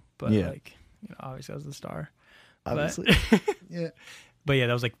school, but Yeah. like, obviously I was the star. Obviously, yeah. But yeah,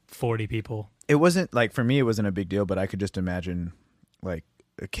 that was like 40 people. It wasn't like for me, it wasn't a big deal, but I could just imagine like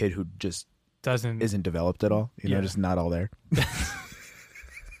a kid who just isn't developed at all. You know, just not all there.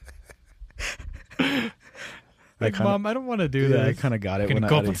 Like, Mom, I don't want to do that. this. I kind of got it when I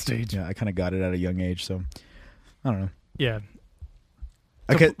go up on stage. Yeah, I kind of got it at a young age, so I don't know. Yeah.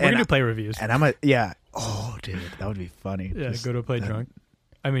 Okay, We're gonna do play reviews. And oh, dude, that would be funny. Yeah, go to a play drunk.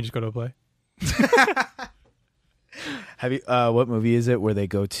 I mean, just go to a play. Have you? What movie is it where they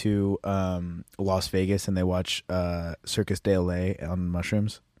go to Las Vegas and they watch Circus de LA on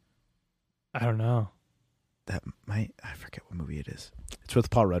mushrooms? I don't know. I forget what movie it is. It's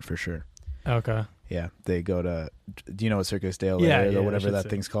with Paul Rudd for sure. Okay. Yeah, they go to. Do you know what Circus de LA or whatever that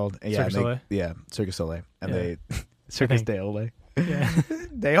thing's called? Yeah, Circus LA. Yeah, Circus LA, and they Circus de LA. Yeah.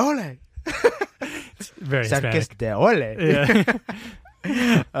 De LA. It's very Circus Hispanic. de LA.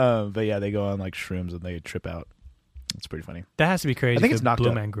 Yeah. But yeah, they go on like shrooms and they trip out. It's pretty funny. That has to be crazy. I think it's knocked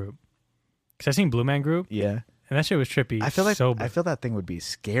Blue up. Man Group. Because I seen Blue Man Group. Yeah, and that shit was trippy. I feel like sober. I feel that thing would be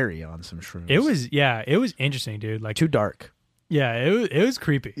scary on some shrooms. It was interesting, dude. Like too dark. Yeah, it was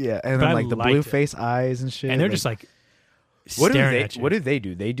creepy. Yeah, and But then I like the liked blue it. face eyes and shit. And they're like, just like what staring at you. What do they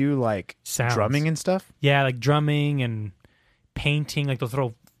do? They do like Sounds. drumming and stuff. Yeah, like drumming and painting. Like they'll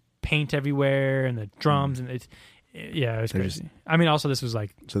throw paint everywhere and the drums and it was crazy. I mean, also this was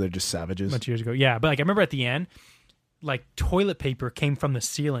like So they're just savages. much years ago. Yeah, but like I remember at the end, like toilet paper came from the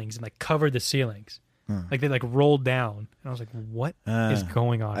ceilings and like covered the ceilings. Like they like rolled down, and I was like, "What is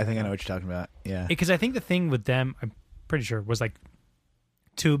going on?" I think I know what you're talking about. Yeah, because I think the thing with them, I'm pretty sure, was like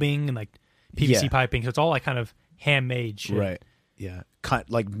tubing and like PVC piping. So it's all like kind of handmade shit. right. Yeah,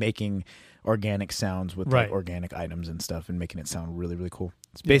 like making organic sounds with like organic items and stuff, and making it sound really, really cool.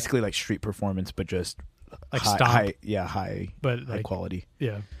 It's basically like street performance, but just like high but like, quality.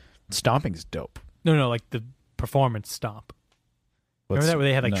 Yeah, stomping's dope. No, like the performance stomp. Remember that where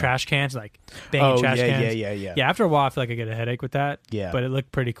they had like trash cans, like banging trash cans? Yeah. Yeah, after a while, I feel like I get a headache with that. Yeah, but it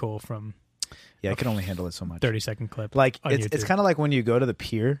looked pretty cool from. Yeah, I can only handle it so much. 30-second clip. Like it's kind of like when you go to the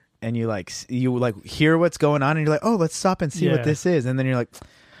pier and you hear what's going on and you're like, oh, let's stop and see what this is, and then you're like,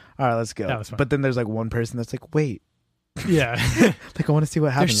 all right, let's go. That was fun. But then there's like one person that's like, wait, yeah, like I want to see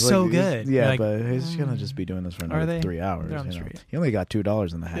what happens. They're so like, good. Yeah, like, but he's gonna just be doing this for another 3 hours. They're on the street. He only got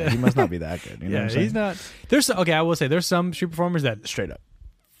 $2 in the hat. He must not be that good. You know what I'm saying? He's not. I will say there's some street performers that straight up.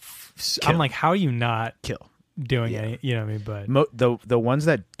 I'm like, how are you not Kill. Doing any, you know what I mean? But the ones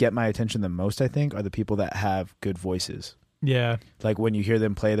that get my attention the most, I think, are the people that have good voices. Yeah, like when you hear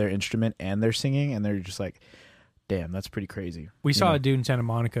them play their instrument and they're singing, and they're just like, "Damn, that's pretty crazy." We saw a dude in Santa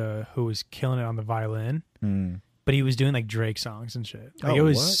Monica who was killing it on the violin, but he was doing like Drake songs and shit. Like it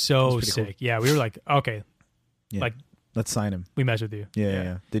was so sick. Cool. Yeah, we were like, okay, like let's sign him. We messed with you.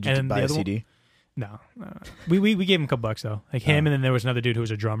 Yeah. Did you buy a CD? No. We gave him a couple bucks though. Like him, and then there was another dude who was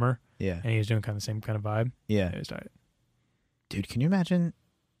a drummer. Yeah, and he was doing kind of the same kind of vibe. Yeah, it was tight. Dude, can you imagine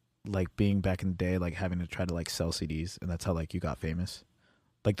like being back in the day, like having to try to like sell CDs, and that's how like you got famous,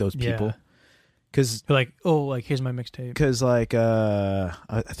 like those people? Because like, oh, like here's my mixtape. Because like I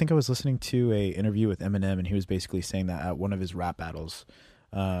think I was listening to a interview with Eminem, and he was basically saying that at one of his rap battles,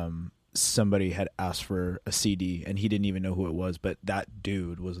 somebody had asked for a CD, and he didn't even know who it was, but that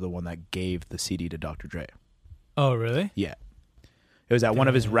dude was the one that gave the CD to Dr. Dre. Oh, really? Yeah. It was at one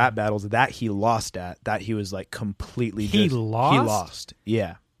of his rap battles that he lost at, that he was like completely He lost?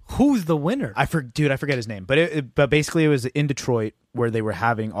 Yeah. Who's the winner? I forget his name, but basically it was in Detroit where they were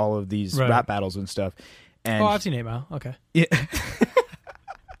having all of these rap battles and stuff. And I've seen 8 Mile. Okay. Yeah.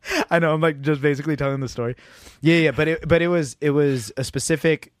 I know, I'm like just basically telling the story. Yeah, but it was a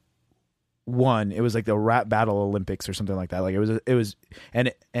specific one. It was like the rap battle Olympics or something like that. Like it was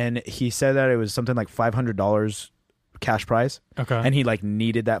and he said that it was something like $500 cash prize. Okay. And he like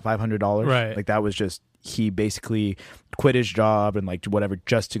needed that $500. Right. Like that was just, he basically quit his job and like whatever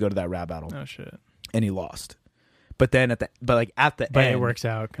just to go to that rap battle. Oh shit. And he lost. But then at the end, it works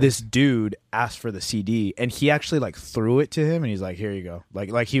out. This dude asked for the CD, and he actually like threw it to him, and he's like, "Here you go."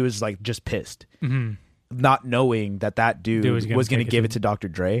 Like he was like just pissed, not knowing that dude was going to give it to Dr.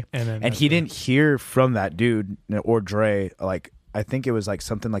 Dre, and he didn't hear from that dude or Dre. Like I think it was like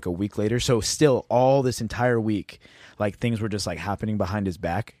something like a week later. So still, all this entire week, like things were just like happening behind his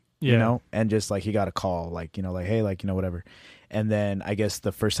back, you know, and just like he got a call, like, you know, like, hey, like, you know, whatever. And then I guess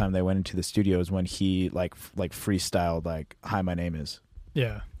the first time they went into the studio is when he like freestyled like, "Hi, my name is,"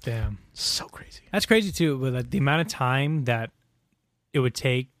 Yeah, damn. So crazy. That's crazy too, with the amount of time that it would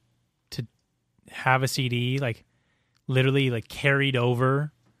take to have a CD like literally like carried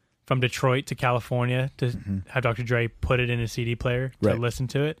over from Detroit to California to have Dr. Dre put it in a CD player to listen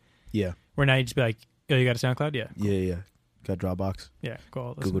to it. Yeah. Where now you just be like, oh, you got a SoundCloud? Yeah. Yeah, yeah. Got Dropbox? Yeah,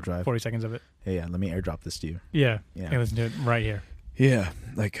 cool. Google Drive. 40 seconds of it. Hey, yeah, let me airdrop this to you. Yeah. Yeah. And listen to it right here. Yeah,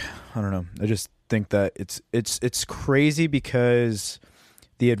 like I don't know. I just think that it's crazy because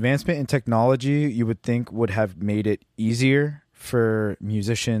the advancement in technology you would think would have made it easier for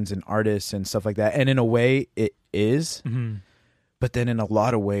musicians and artists and stuff like that. And in a way it is. Mm-hmm. But then in a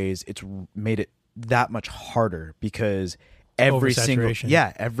lot of ways it's made it that much harder because every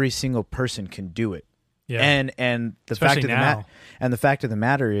single person can do it. Yeah. And the fact of the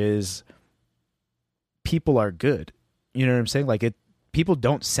matter is people are good. You know what I'm saying? Like people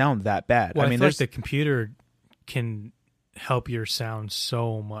don't sound that bad. Well, I mean, there's the computer can help your sound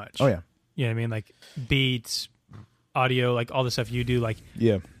so much. Oh yeah. You know what I mean? Like beats, audio, like all the stuff you do. Like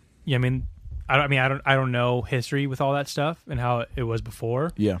yeah. I mean, I don't know history with all that stuff and how it was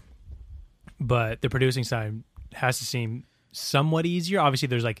before. Yeah. But the producing side has to seem somewhat easier. Obviously,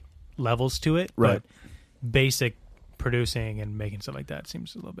 there's like levels to it. Right. But basic producing and making stuff like that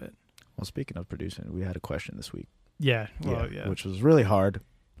seems a little bit. Well, speaking of producing, we had a question this week. Yeah. Well, yeah. Which was really hard.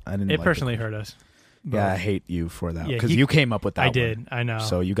 I didn't. It personally hurt us. Yeah, I hate you for that because you came up with that. I did. I know.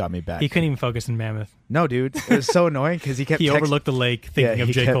 So you got me back. He couldn't even focus in Mammoth. No, dude, it was so annoying because he kept. He overlooked the lake, thinking of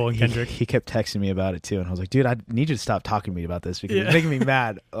J. Cole and Kendrick. He kept texting me about it too, and I was like, "Dude, I need you to stop talking to me about this because it's making me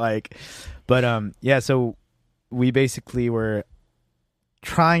mad." Like, but yeah. So we basically were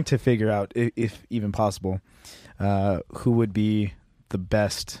trying to figure out, if even possible, who would be the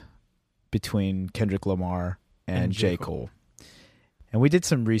best between Kendrick Lamar and J. Cole. And we did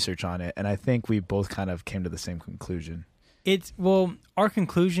some research on it, and I think we both kind of came to the same conclusion. Our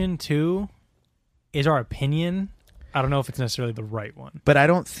conclusion too is our opinion. I don't know if it's necessarily the right one. But I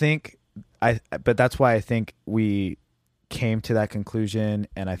don't think but that's why I think we came to that conclusion,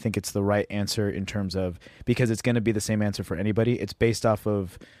 and I think it's the right answer in terms of, because it's going to be the same answer for anybody. It's based off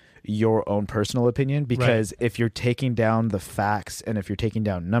of your own personal opinion, because if you're taking down the facts, and if you're taking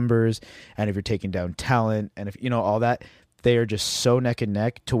down numbers, and if you're taking down talent, and if all that, they are just so neck and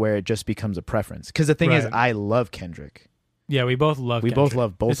neck to where it just becomes a preference. Because the thing is, I love Kendrick. Yeah, we both love Kendrick. Both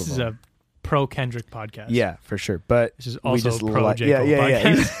love both of them. This is a pro Kendrick podcast. Yeah, for sure. But this is also a pro J. Cole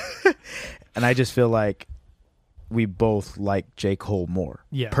podcast. Yeah. And I just feel like we both like J. Cole more,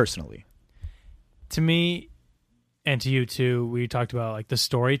 personally. To me, and to you too, we talked about like the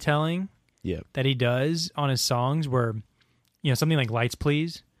storytelling that he does on his songs, where something like Lights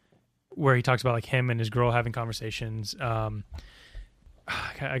Please, where he talks about like him and his girl having conversations. I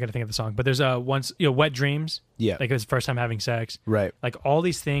gotta think of the song, but there's once Wet Dreams, like his first time having sex, right? Like all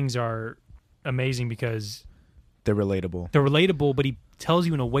these things are amazing because they're relatable, but he tells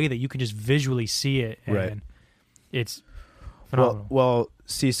you in a way that you can just visually see it, and it's phenomenal. Well,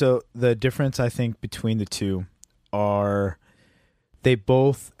 see, so the difference I think between the two are they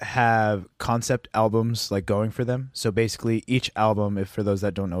both have concept albums like going for them. So basically each album, if for those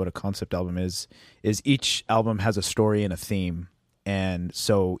that don't know what a concept album is each album has a story and a theme. And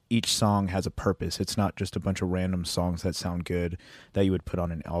so each song has a purpose. It's not just a bunch of random songs that sound good that you would put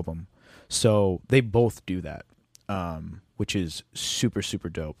on an album. So they both do that, which is super, super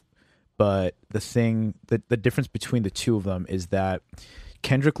dope. But the difference between the two of them is that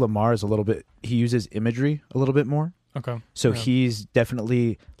Kendrick Lamar is he uses imagery a little bit more. Okay. So he's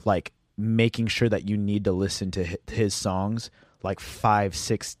definitely like making sure that you need to listen to his songs like 5,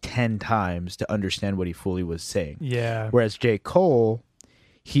 6, 10 times to understand what he fully was saying. Yeah. Whereas J. Cole,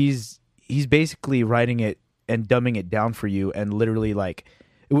 he's basically writing it and dumbing it down for you, and literally like,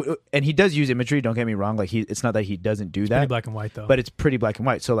 and he does use imagery. Don't get me wrong. Like it's not that he doesn't do that. Pretty black and white though. But it's pretty black and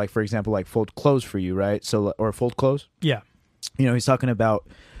white. So like for example, like Fold Clothes for you, right? So or Fold Clothes. Yeah. He's talking about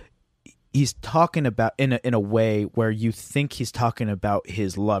in a way where you think he's talking about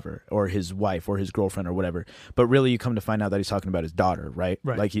his lover or his wife or his girlfriend or whatever, but really you come to find out that he's talking about his daughter, right?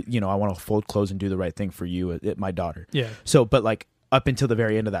 Like I want to fold clothes and do the right thing for you, my daughter. Yeah. So, but like up until the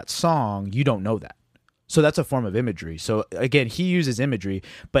very end of that song, you don't know that. So that's a form of imagery. So again, he uses imagery,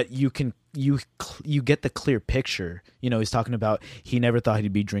 but you get the clear picture. He's talking about he never thought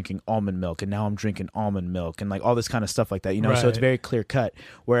he'd be drinking almond milk, and now I'm drinking almond milk, and like all this kind of stuff like that. So it's very clear cut.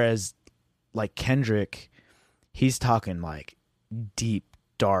 Whereas like Kendrick, he's talking like deep,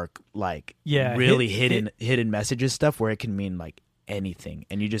 dark, like really hidden messages stuff where it can mean like anything,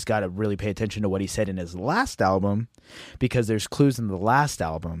 and you just got to really pay attention to what he said in his last album, because there's clues in the last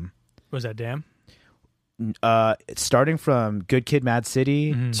album. Was that Damn? Starting from Good Kid, Mad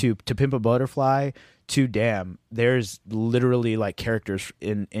City to Pimp a Butterfly to Damn, there's literally like characters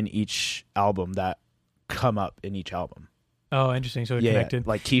in each album that come up in each album. Oh, interesting. So they're connected.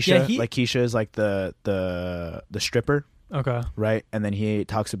 Like Keisha. Keisha is like the stripper. Okay. Right? And then he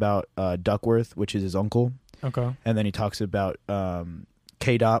talks about Duckworth, which is his uncle. Okay. And then he talks about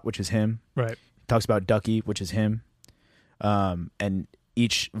K-Dot, which is him. Right. He talks about Ducky, which is him. And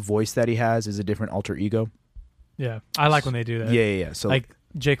each voice that he has is a different alter ego. Yeah. I like when they do that. Yeah. So like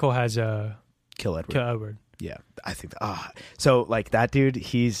J. Cole has Kill Edward. Kill Edward. Yeah, I think so like that dude,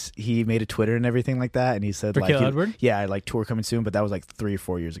 he made a Twitter and everything like that, and he said For like Kill Edward? Yeah, like tour coming soon, but that was like 3 or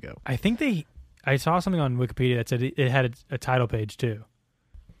 4 years ago. I think I saw something on Wikipedia that said it had a title page too.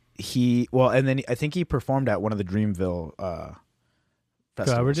 And then I think he performed at one of the Dreamville festivals.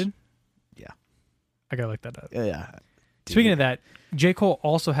 Kill Edward did? Yeah. I gotta look that up. Yeah. Speaking of that, J. Cole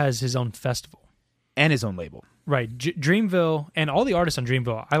also has his own festival. And his own label. Right. Dreamville, and all the artists on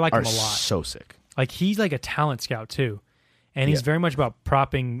Dreamville, I like them a lot. So sick. Like, he's like a talent scout too. And he's very much about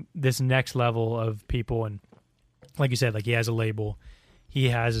propping this next level of people. And like you said, like he has a label, he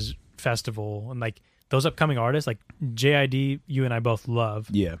has his festival, and like those upcoming artists, like JID, you and I both love.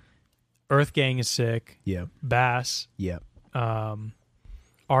 Yeah. Earth Gang is sick. Yeah. Bass. Yeah.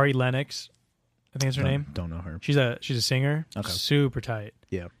 Ari Lennox, I think that's her name. Don't know her. She's a singer. Okay. Super tight.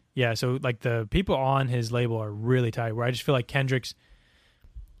 Yeah. Yeah. So like the people on his label are really tight. Where I just feel like Kendrick's,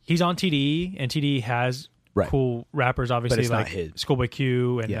 he's on TDE, and TDE has cool rappers, obviously, but it's like not his. Schoolboy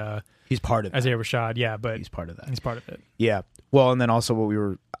Q and he's part of that. Isaiah Rashad. Yeah, but he's part of that. He's part of it. Yeah. Well, and then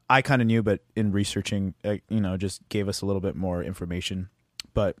also I kind of knew, but in researching, just gave us a little bit more information.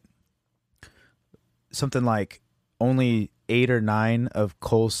 But something like only 8 or 9 of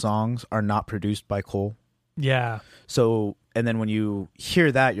Cole's songs are not produced by Cole. Yeah. So, and then when you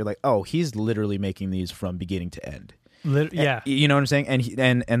hear that, you're like, oh, he's literally making these from beginning to end. Yeah. You know what I'm saying?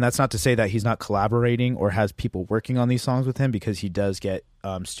 And that's not to say that he's not collaborating or has people working on these songs with him, because he does get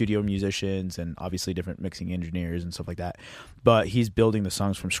studio musicians and obviously different mixing engineers and stuff like that. But he's building the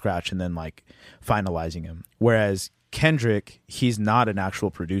songs from scratch and then like finalizing them. Whereas Kendrick, he's not an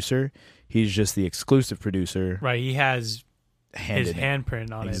actual producer. He's just the exclusive producer. Right. He has his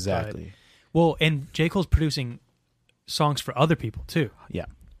handprint on it. Exactly. Well, and J. Cole's producing songs for other people too. Yeah.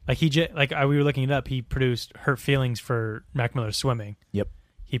 Like we were looking it up. He produced "Hurt Feelings" for Mac Miller's Swimming. Yep.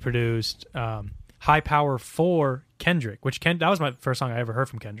 He produced "High Power" for Kendrick, that was my first song I ever heard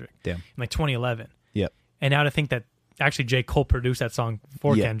from Kendrick. Damn. In like 2011. Yep. And now to think that actually J. Cole produced that song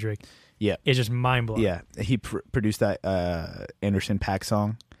for Kendrick. Yeah. Is just mind blowing. Yeah. He produced that Anderson .Paak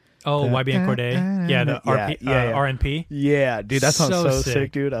song. Oh, YBN Cordae. Yeah, the RNP. Yeah, dude, that song's so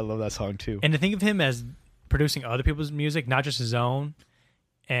sick, dude. I love that song too. And to think of him as producing other people's music, not just his own,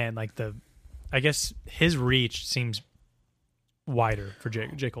 and like I guess his reach seems wider for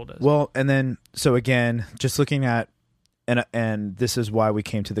J. Cole does. Well, and then so again, just looking at and this is why we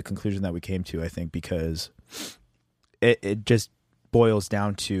came to the conclusion that we came to, I think, because it just boils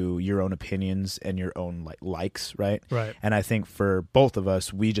down to your own opinions and your own likes, right? Right. And I think for both of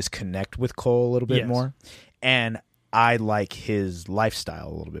us, we just connect with Cole a little bit more, and I like his lifestyle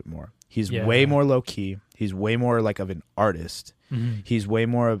a little bit more. He's way more low key. He's way more like of an artist. Mm-hmm. He's way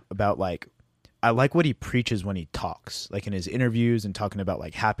more about like, I like what he preaches when he talks, like in his interviews and talking about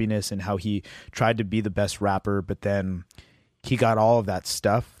like happiness and how he tried to be the best rapper, but then he got all of that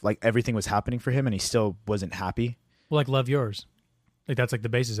stuff. Like everything was happening for him and he still wasn't happy. Well, like Love Yours. Like that's like the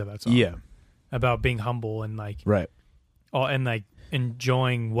basis of that song. Yeah. About being humble and like, right. And like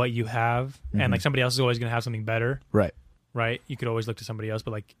enjoying what you have. Mm-hmm. And like somebody else is always going to have something better. Right. Right. You could always look to somebody else,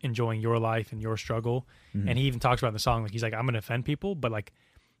 but like enjoying your life and your struggle. Mm-hmm. And he even talks about in the song, like he's like, I'm going to offend people, but like,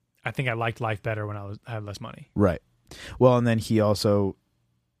 I think I liked life better when I had less money. Right. Well, and then he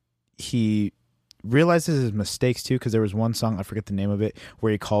realizes his mistakes too, because there was one song, I forget the name of it,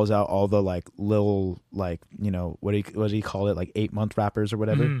 where he calls out all the like little like, what did he call it, like 8-month rappers or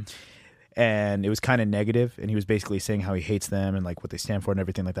whatever. Mm. And it was kind of negative, and he was basically saying how he hates them and like what they stand for and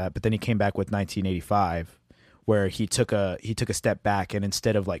everything like that. But then he came back with 1985, where he took a step back, and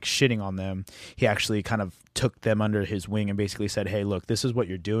instead of like shitting on them, he actually kind of took them under his wing and basically said, hey, look, this is what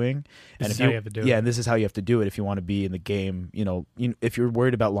you're doing, and how you have to do it. And this is how you have to do it if you want to be in the game. If you're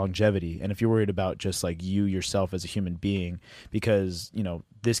worried about longevity, and if you're worried about just like you yourself as a human being, because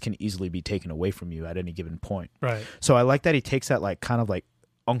this can easily be taken away from you at any given point. Right. So I like that he takes that like kind of like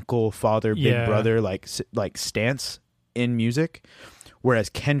uncle, father, big brother like stance in music, whereas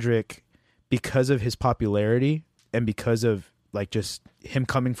Kendrick, because of his popularity and because of like just him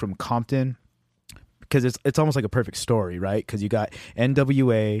coming from Compton, because it's almost like a perfect story, right? Because you got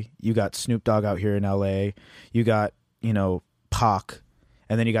NWA, you got Snoop Dogg out here in LA, you got, you know, Pac,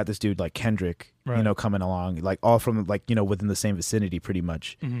 and then you got this dude like Kendrick, you know, coming along, like all from like, you know, within the same vicinity pretty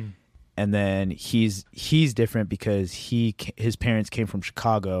much. And then he's different because his parents came from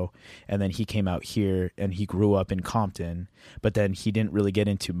Chicago, and then he came out here and he grew up in Compton, but then he didn't really get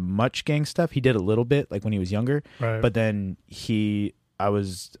into much gang stuff. He did a little bit like when he was younger, but then I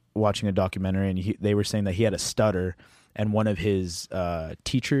was watching a documentary and they were saying that he had a stutter, and one of his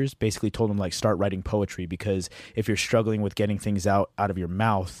teachers basically told him like start writing poetry, because if you're struggling with getting things out of your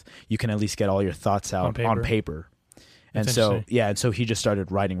mouth, you can at least get all your thoughts out on paper. And so, and so he just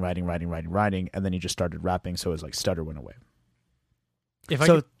started writing, and then he just started rapping. So his like stutter went away.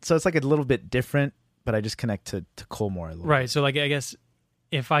 So it's like a little bit different, but I just connect to Cole more a little bit. So like, I guess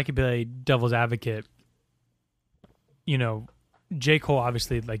if I could be devil's advocate, you know, J. Cole,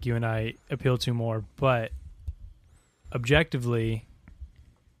 obviously, like you and I appeal to more, but objectively,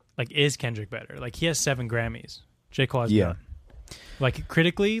 like, is Kendrick better? Like, he has 7 Grammys. J. Cole has none. Like,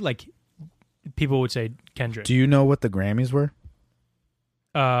 critically, like, people would say Kendrick. Do you know what the Grammys were?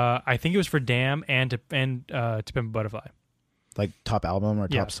 I think it was for Damn and To Pimp a Butterfly. Like top album or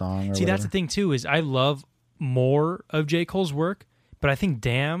top song or See, whatever? that's the thing too, is I love more of J. Cole's work, but I think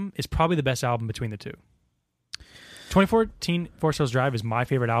Damn is probably the best album between the two. 2014 Forest Hills Drive is my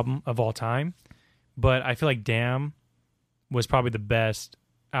favorite album of all time, but I feel like Damn was probably the best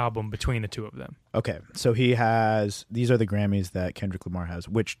album between the two of them. Okay, so these are the Grammys that Kendrick Lamar has,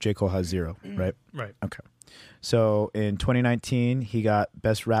 which J. Cole has 0, right? Right. Okay. So in 2019, he got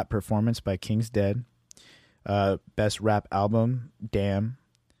Best Rap Performance by King's Dead, Best Rap Album, Damn,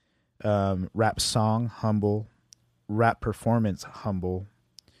 Rap Song, Humble, Rap Performance, Humble.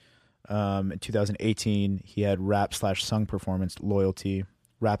 In 2018, he had Rap/Sung Performance, Loyalty,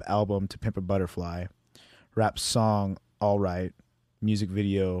 Rap Album, To Pimp a Butterfly, Rap Song, All Right, Music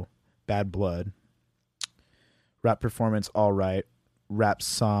Video, Bad Blood, Rap Performance, All Right, Rap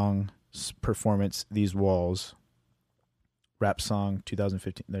Song Performance, These Walls, Rap Song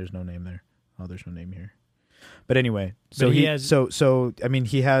 2015. There's no name there. Oh, there's no name here. But anyway, so he has I mean,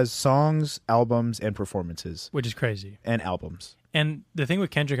 he has songs, albums, and performances, which is crazy, and albums. And the thing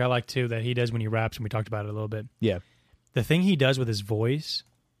with Kendrick I like too that he does when he raps, and we talked about it a little bit. Yeah, the thing he does with his voice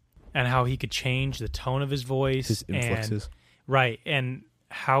and how he could change the tone of his voice, his influxes, and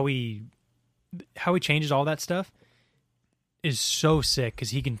how he changes all that stuff is so sick, because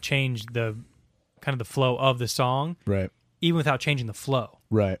he can change the kind of the flow of the song, right? Even without changing the flow,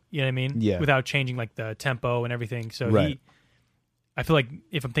 right? You know what I mean? Yeah. Without changing like the tempo and everything. So I feel like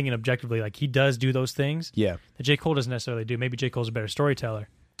if I'm thinking objectively, like he does do those things. Yeah. That J. Cole doesn't necessarily do. Maybe J. Cole's a better storyteller,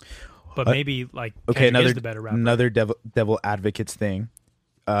 but maybe like Kendrick is the better rapper. Another devil advocates thing.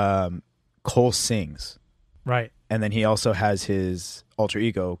 Cole sings, right? And then he also has his alter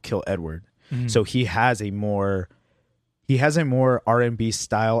ego, Kill Edward. Mm-hmm. So he has a more R&B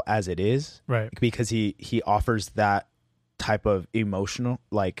style as it is, right? Because he offers that type of emotional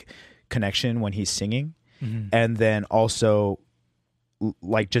like connection when he's singing, and then also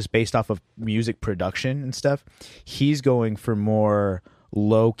like just based off of music production and stuff, he's going for more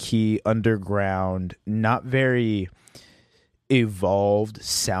low-key underground, not very evolved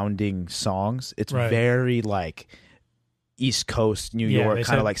sounding songs. It's very like East Coast New York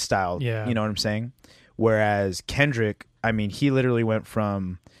kind of like style. Yeah. You know what I'm saying? Whereas Kendrick, I mean, he literally went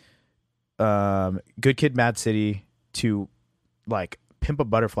from Good Kid, Mad City to like Pimp a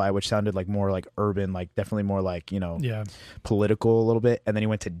Butterfly, which sounded like more like urban, like definitely more like, you know, political a little bit. And then he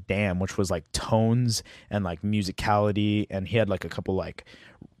went to Damn, which was like tones and like musicality. And he had like a couple like,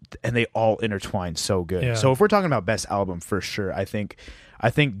 and they all intertwined so good. Yeah. So if we're talking about best album, for sure, I think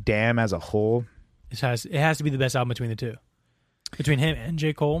Damn as a whole, it has to be the best album between the two, between him and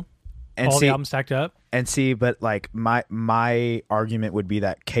J. Cole. And all the albums stacked up. And see, but like my argument would be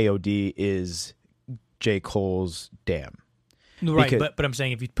that KOD is J. Cole's Damn. Right, but I'm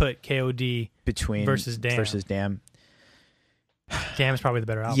saying if you put KOD between versus Damn, Damn is probably the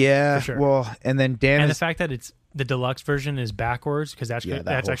better album. Yeah, for sure. Well, and then Damn, and the fact that it's the deluxe version is backwards, because that's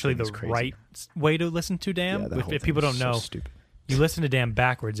actually the right way to listen to Damn. Yeah, if people don't know, so you listen to Damn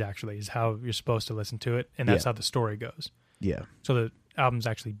backwards. Actually, is how you're supposed to listen to it, and that's how the story goes. Yeah. So the album's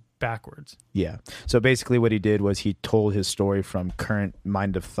actually backwards. Yeah. So basically what he did was he told his story from current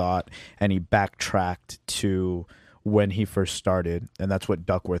Mind of Thought, and he backtracked to when he first started, and that's what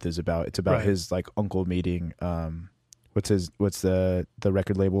Duckworth is about. It's about his like uncle meeting what's the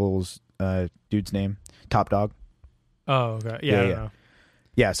record label's dude's name? Top Dog. Oh, okay. Yeah, I don't know.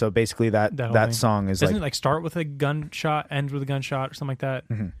 Yeah, so basically that song is doesn't it like start with a gunshot, end with a gunshot, or something like that?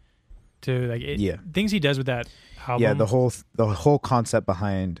 Mm-hmm. too. Like things he does with that album. Yeah, the whole concept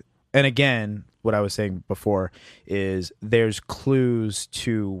behind, and again, what I was saying before is there's clues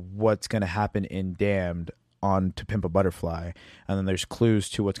to what's going to happen in Damned on To Pimp a Butterfly, and then there's clues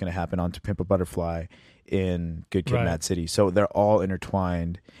to what's going to happen on To Pimp a Butterfly in Good Kid, Mad City. So they're all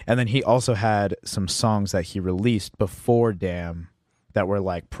intertwined. And then he also had some songs that he released before Damn that were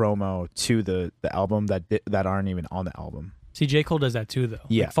like promo to the album that aren't even on the album. See, J. Cole does that too, though.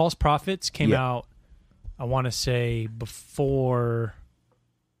 Yeah. Like False Prophets came out, I want to say, before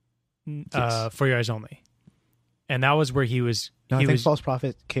For Your Eyes Only. And that was where he was... No, I think False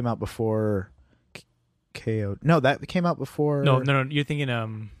Prophet came out before KO. No, that came out before... No. You're thinking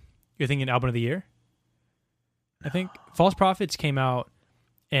Album of the Year? I think False Prophets came out,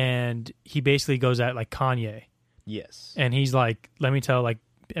 and he basically goes at like Kanye. Yes. And he's like, let me tell like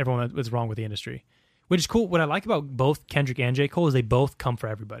everyone what's wrong with the industry. Which is cool. What I like about both Kendrick and J. Cole is they both come for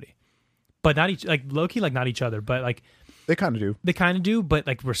everybody. But not each, like low-key, like not each other, but like... They kind of do. They kind of do, but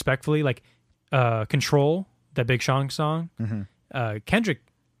like respectfully, like Control, that Big Sean song, Kendrick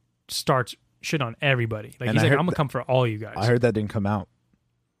starts shit on everybody. Like, and he's like, I'm going to come for all you guys. I heard that didn't come out.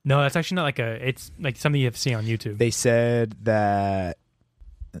 No, that's actually not like it's like something you have to see on YouTube. They said that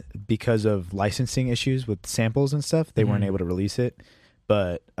because of licensing issues with samples and stuff, they weren't able to release it.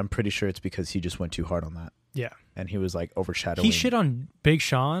 But I'm pretty sure it's because he just went too hard on that. Yeah. And he was like overshadowing. He shit on Big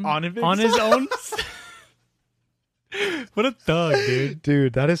Sean on his own. What a thug, dude.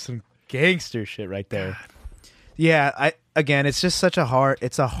 Dude, that is some gangster shit right there. God. Yeah, it's just such a hard...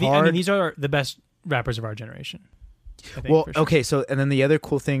 I mean, these are the best rappers of our generation. I think, well, sure. Okay, so, and then the other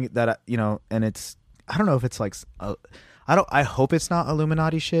cool thing that, and it's... I don't know if it's like... I hope it's not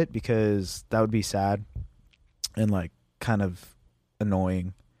Illuminati shit, because that would be sad and like kind of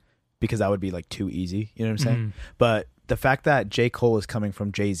annoying, because that would be like too easy. You know what I'm saying? But the fact that J. Cole is coming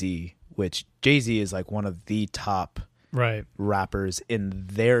from Jay-Z, which Jay-Z is like one of the top rappers in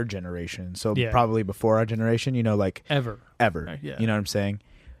their generation. So probably before our generation, like ever. Right, yeah. You know what I'm saying?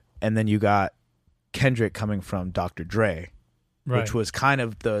 And then you got Kendrick coming from Dr. Dre, which was kind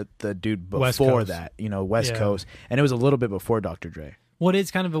of the dude before that, West Coast. And it was a little bit before Dr. Dre. Well,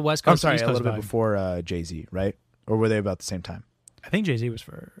 it's kind of a West Coast. I'm sorry, East a Coast little vibe. bit before Jay-Z, right? Or were they about the same time? I think Jay-Z was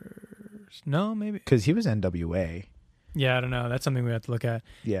first. No, maybe. Because he was NWA. Yeah, I don't know. That's something we have to look at.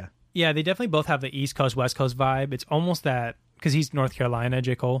 Yeah. Yeah, they definitely both have the East Coast, West Coast vibe. It's almost that, because he's North Carolina,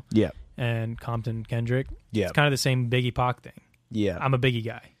 J. Cole. Yeah. And Compton, Kendrick. Yeah. It's kind of the same Biggie Pac thing. Yeah. I'm a Biggie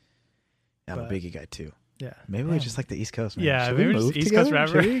guy. I'm a Biggie guy, too. Yeah. Maybe we just like the East Coast, man. Yeah, Should maybe we we're move just East together?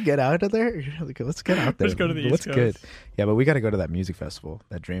 Coast rapper. Should we get out of there? Let's get out there. Let's go to the East Coast. Good. Yeah, but we got to go to that music festival,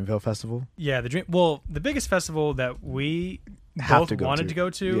 that Dreamville festival. Yeah, the biggest festival that we both wanted to go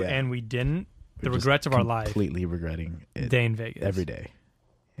to, and we didn't. The regrets of our life. Completely regretting it. Day in Vegas. Every day.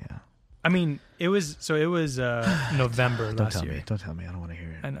 Yeah. I mean, it was November last year. Don't tell me. I don't want to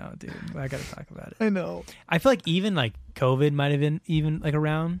hear it. I know, dude. I got to talk about it. I know. I feel like even like COVID might have been even like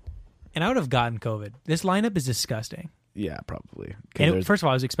around, and I would have gotten COVID. This lineup is disgusting. Yeah, probably. And first of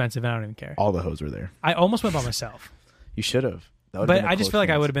all, it was expensive, and I don't even care. All the hoes were there. I almost went by myself. You should have. But I just feel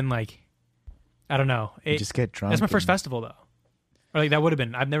like I would have been like, I don't know. Just get drunk. That's my first festival, though. Or like that would have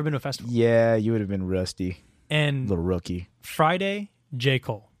been. I've never been to a festival. Yeah, you would have been rusty. And little rookie. Friday, J.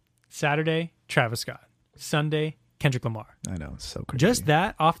 Cole. Saturday, Travis Scott. Sunday, Kendrick Lamar. I know, it's so crazy. Just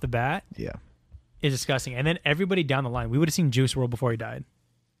that off the bat, is disgusting. And then everybody down the line. We would have seen Juice WRLD before he died.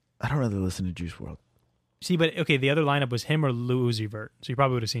 I don't really listen to Juice WRLD. See, but okay, the other lineup was him or Lil Uzi Vert, so you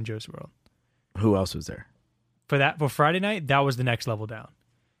probably would have seen Juice WRLD. Who else was there? For Friday night, that was the next level down.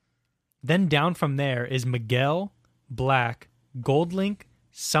 Then down from there is Miguel, Black, GoldLink,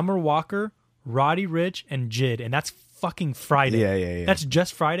 Summer Walker, Roddy Ricch, and Jid, and that's fucking Friday. Yeah. That's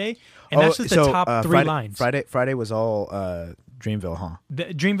just Friday, and that's just the top three lines. Friday was all Dreamville, huh?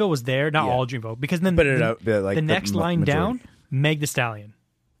 Dreamville was there, not all Dreamville, because then the next line down, Meg Thee Stallion.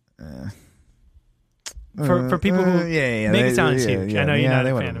 For people who Meg Thee Stallion's huge. I know you're not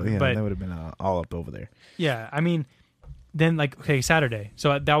a fan of it, but they would have been all up over there. Yeah, I mean, then Saturday.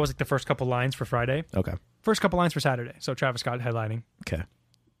 So that was like the first couple lines for Friday. Okay. First couple lines for Saturday. So Travis Scott headlining. Okay.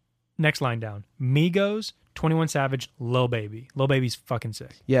 Next line down. Migos, 21 Savage, Lil Baby. Lil Baby's fucking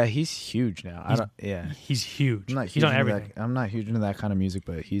sick. Yeah, he's huge now. He's huge. He's on everything. I'm not huge into that kind of music,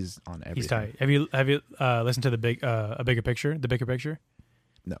 but he's on everything. He's tight. Have you listened to the Bigger Picture? The Bigger Picture?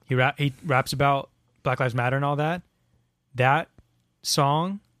 No. He raps about Black Lives Matter and all that. That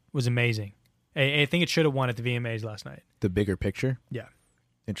song was amazing. I think it should have won at the VMAs last night. The Bigger Picture? Yeah.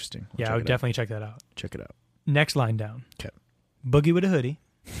 Interesting. I would definitely check that out. Check it out. Next line down. Okay. Boogie with a Hoodie.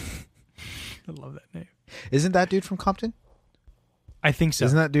 I love that name. Isn't that dude from Compton? I think so.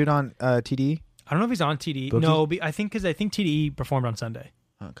 Isn't that dude on TDE? I don't know if he's on TDE. Bookie? No, I think TDE performed on Sunday.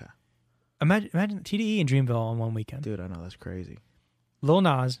 Okay. Imagine TDE and Dreamville on one weekend. Dude, I know, that's crazy. Lil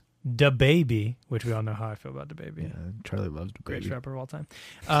Nas, DaBaby, which we all know how I feel about DaBaby. Yeah, Charlie loves DaBaby. Greatest rapper of all time.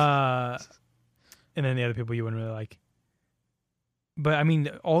 And then the other people you wouldn't really like. But I mean,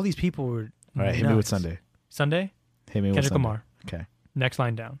 all these people were All right, hit me with Sunday. Sunday? Hit me with Kendrick Sunday. Lamar. Okay. Next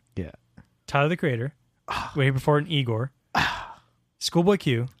line down. Yeah. Tyler the Creator. Way before an Igor. Schoolboy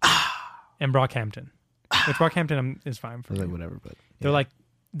Q. And Brockhampton. Which Brockhampton is fine for I was me. like, whatever, but They're like,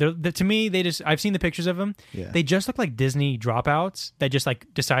 to me, I've seen the pictures of them. yeah. They just look like Disney dropouts that just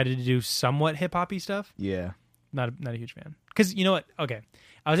like decided to do somewhat hip hoppy stuff. Yeah. Not a huge fan. Because you know what? Okay.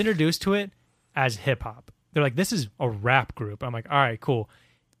 I was introduced to it as hip hop. They're like, this is a rap group. I'm like, all right, cool.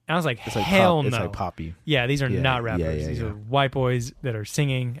 And I was like, It's like hell no. It's like poppy. Yeah, these are Yeah, not rappers. yeah, These yeah. are white boys that are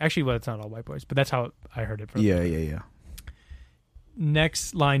singing. Actually, well, it's not all white boys, but that's how I heard it from Yeah.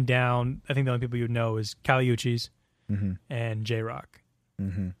 Next line down, I think the only people you would know is Kali Uchis Mm-hmm. and J-Rock.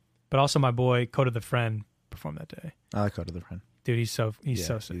 Mm-hmm. But also my boy, Coda the Friend, performed that day. I like Code of the Friend. Dude, he's so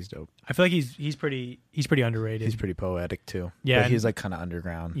sick. He's dope. I feel like he's pretty underrated. He's pretty poetic too. Yeah, But he's like kind of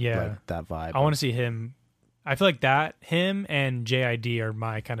underground. Yeah. Like that vibe. I want to see him. I feel like him and JID are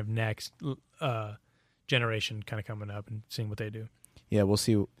my kind of next generation kind of coming up and seeing what they do. Yeah, we'll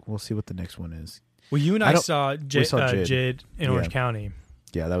see what the next one is. Well, you and I saw Jid. Jid in Orange County.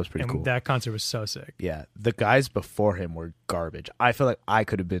 Yeah, that was pretty and cool. That concert was so sick. Yeah, the guys before him were garbage. I feel like I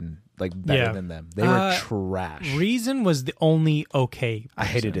could have been like better than them. They were trash. Reason was the only okay person. I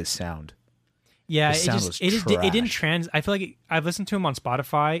hated his sound. Yeah, His sound was it didn't trash. I feel like I've listened to him on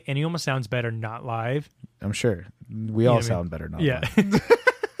Spotify and he almost sounds better not live. I'm sure we all sound better now. Yeah.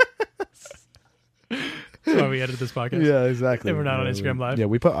 That's why we edited this podcast. Yeah, exactly. And we're not on Instagram Live. Yeah,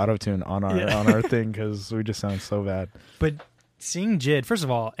 we put auto-tune on our thing because we just sound so bad. But seeing Jid, first of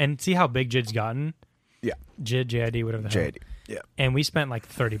all, and see how big Jid's gotten. Yeah. Jid, JID, whatever the hell. JID. Yeah. And we spent like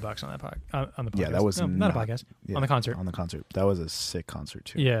 $30 on that on the podcast. Yeah, that was not a podcast. Yeah, on the concert. On the concert. That was a sick concert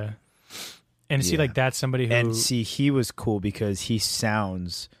too. Yeah. And see, like, that's somebody who... And see, he was cool because he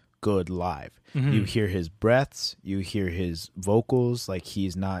sounds good live. Mhm. You hear his breaths, you hear his vocals, like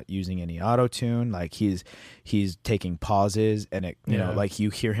he's not using any auto-tune, like he's taking pauses, and it you know, like you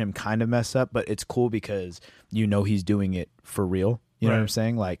hear him kind of mess up, but it's cool because you know he's doing it for real. You know what I'm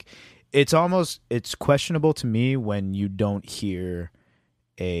saying? Like it's questionable to me when you don't hear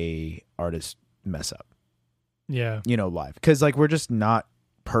a artist mess up. Yeah. You know, live. Because like we're just not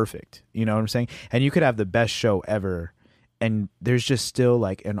perfect. You know what I'm saying? And you could have the best show ever, and there's just still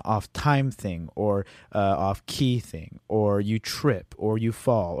like an off time thing or off key thing, or you trip or you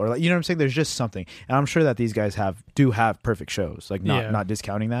fall, or like, you know what I'm saying? There's just something. And I'm sure that these guys do have perfect shows, like not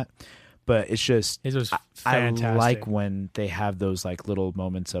discounting that, but it's just it was fantastic. I like when they have those like little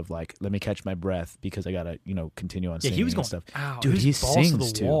moments of like, let me catch my breath because I gotta, you know, continue on singing. He was going, and stuff. ow, Dude, he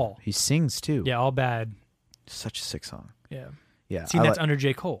sings too. Wall. He sings too. Yeah, all bad. Such a sick song. Yeah. Yeah. See, that's under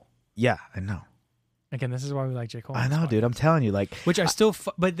J. Cole. Yeah, I know. Again, this is why we like J. Cole. I know, dude. I'm telling you, like, which I still.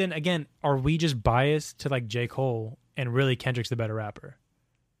 But then again, are we just biased to like J. Cole and really Kendrick's the better rapper?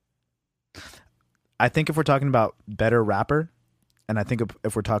 I think if we're talking about better rapper, and I think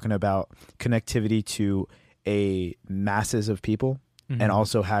if we're talking about connectivity to a masses of people, and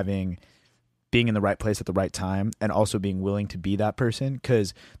also being in the right place at the right time, and also being willing to be that person,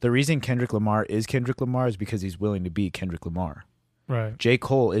 because the reason Kendrick Lamar is Kendrick Lamar is because he's willing to be Kendrick Lamar. Right. J.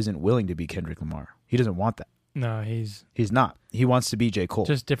 Cole isn't willing to be Kendrick Lamar. He doesn't want that. No, he's not. He wants to be J. Cole.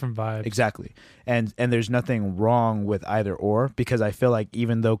 Just different vibes. Exactly. And there's nothing wrong with either or, because I feel like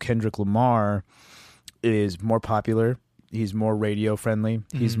even though Kendrick Lamar is more popular, he's more radio friendly,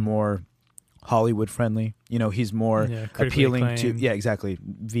 he's more Hollywood friendly, you know, he's more appealing to exactly,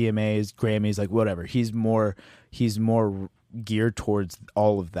 VMAs, Grammys, like whatever. He's more geared towards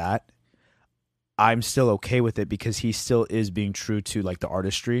all of that. I'm still okay with it because he still is being true to like the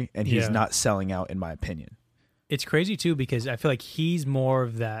artistry, and he's not selling out, in my opinion. It's crazy too because I feel like he's more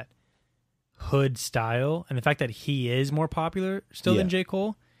of that hood style, and the fact that he is more popular still than J.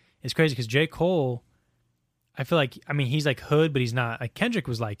 Cole is crazy because J. Cole, I feel like, I mean, he's like hood, but he's not. Like Kendrick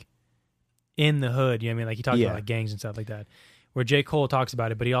was like in the hood, you know what I mean? Like he talked about like gangs and stuff like that. Where J. Cole talks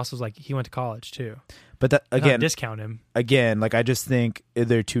about it, but he also was like, he went to college too. But that, again, discount him. Again, like I just think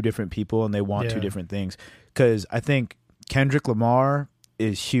they're two different people and they want two different things. Because I think Kendrick Lamar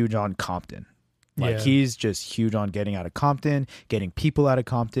is huge on Compton. Like he's just huge on getting out of Compton, getting people out of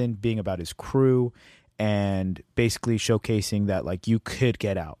Compton, being about his crew, and basically showcasing that like you could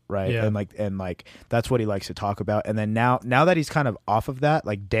get out, right? Yeah. And like that's what he likes to talk about. And then now that he's kind of off of that,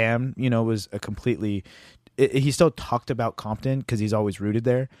 like Damn, you know, was a completely he still talked about Compton because he's always rooted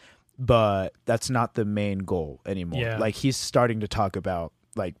there, but that's not the main goal anymore. Yeah. Like he's starting to talk about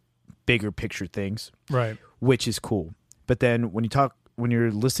like bigger picture things, Right. which is cool. But then when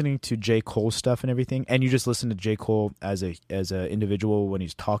you're listening to J. Cole stuff and everything, and you just listen to J. Cole as a individual when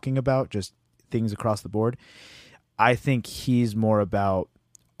he's talking about just things across the board, I think he's more about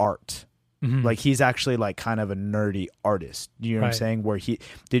art. Mm-hmm. Like he's actually like kind of a nerdy artist. You know what I'm Right. saying? Where he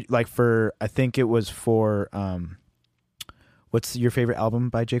did like I think it was for what's your favorite album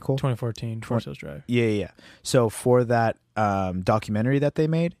by J. Cole? 2014 Forest Hills Drive. Yeah. So for that documentary that they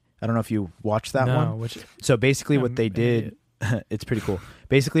made, I don't know if you watched that one. So basically what they did, it's pretty cool.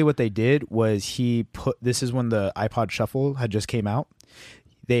 Basically what they did was this is when the iPod Shuffle had just came out.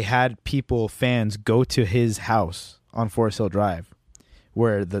 They had fans go to his house on Forest Hill Drive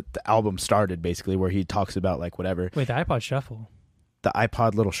where the album started, basically, where he talks about like whatever. Wait, the iPod Shuffle. The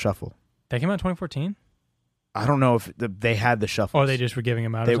iPod Little Shuffle. That came out in 2014? I don't know if they had the shuffles. Or they just were giving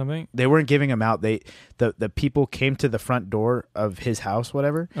them out or something? They weren't giving them out. The people came to the front door of his house,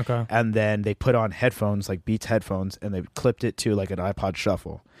 whatever. Okay. And then they put on headphones, like Beats headphones, and they clipped it to like an iPod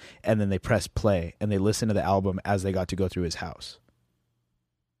Shuffle. And then they pressed play and they listened to the album as they got to go through his house.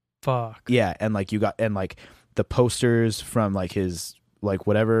 Fuck. Yeah, and like the posters from like his like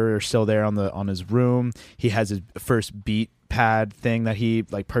whatever are still there on his room. He has his first beat pad thing that he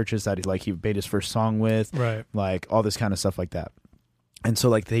like purchased that he made his first song with. Right. Like all this kind of stuff like that. And so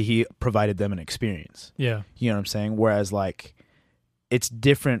like he provided them an experience. Yeah. You know what I'm saying? Whereas like it's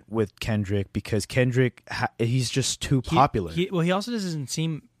different with Kendrick because Kendrick he's just too popular. He also doesn't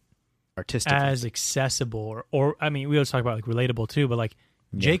seem artistic as accessible or I mean we always talk about like relatable too, but like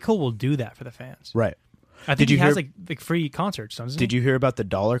J. Cole will do that for the fans. Right. I think he has like free concerts, doesn't he? Did you hear about the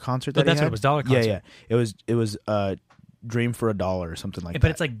 $1 concert that that's he had? what it was, $1 concert. Yeah. It was Dream for $1 or something like that.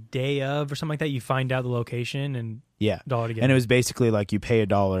 But it's like day of or something like that. You find out the location and $1 to get. And it was basically like you pay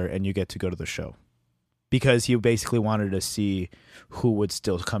 $1 and you get to go to the show. Because he basically wanted to see who would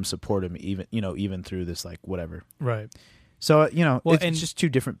still come support him even through this like whatever. Right. So, it's just two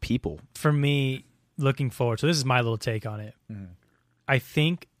different people. For me, looking forward, so this is my little take on it. Mm-hmm. I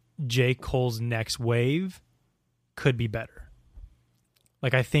think J. Cole's next wave could be better.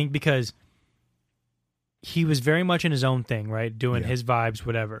 Like, I think because he was very much in his own thing, right? Doing his vibes,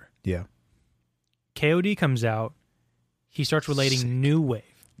 whatever. Yeah. KOD comes out. He starts relating new wave.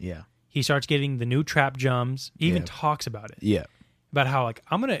 Yeah. He starts getting the new trap jumps. He even talks about it. Yeah. About how, like,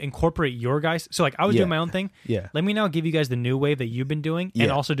 I'm going to incorporate your guys. So, like, I was doing my own thing. Yeah. Let me now give you guys the new wave that you've been doing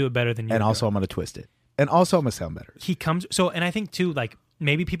and also do it better than you. And also I'm going to twist it. And also I'm going to sound better. He comes... So, and I think, too, like,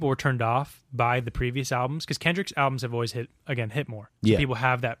 maybe people were turned off by the previous albums because Kendrick's albums have always hit more. So people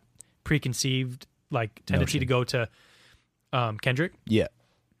have that preconceived, like, tendency to go to Kendrick. Yeah.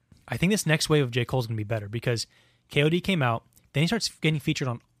 I think this next wave of J. Cole's going to be better because KOD came out, then he starts getting featured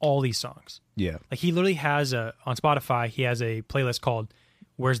on all these songs. Yeah. Like he literally has on Spotify, he has a playlist called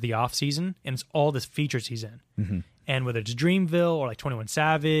Where's the Off Season? And it's all the features he's in. Mm-hmm. And whether it's Dreamville or like 21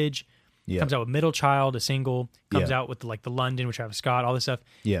 Savage, comes out with Middle Child, a single, comes out with the London with Travis Scott, all this stuff.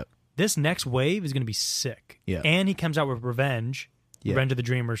 Yeah. This next wave is going to be sick. Yeah. And he comes out with Revenge of the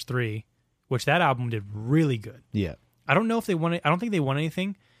Dreamers 3, which that album did really good. Yeah. I don't know if they won it. I don't think they won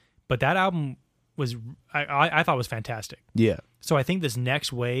anything, but that album was I thought was fantastic. Yeah. So I think this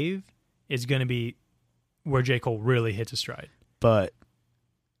next wave is going to be where J. Cole really hits a stride. But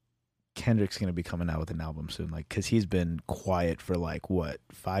Kendrick's going to be coming out with an album soon, like, because he's been quiet for like, what,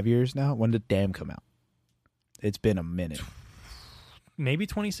 5 years now? When did Damn come out? It's been a minute. Maybe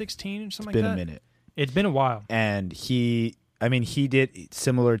 2016 or something like that. It's been a minute. It's been a while. And he did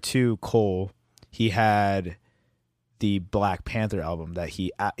similar to Cole. He had the Black Panther album that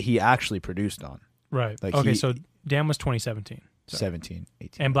he actually produced on. Right. Like so Damn was 2017. 17,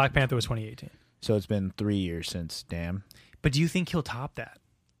 18. And Black Panther was 2018. So it's been 3 years since Damn. But do you think he'll top that?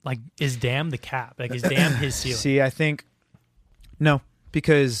 Like, is Damn the cap? Like, is Damn his ceiling? See, I think... No,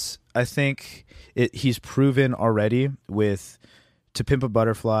 because I think he's proven already with To Pimp a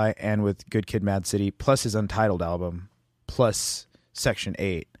Butterfly and with Good Kid, Mad City, plus his Untitled album, plus Section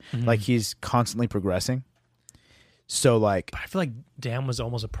 8. Mm-hmm. Like, he's constantly progressing. So, like... But I feel like Damn was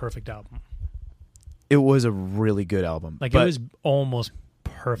almost a perfect album. It was a really good album. Like, it was almost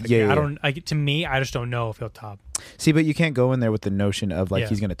perfect. Yeah. To me, I just don't know if he'll top. See, but you can't go in there with the notion of like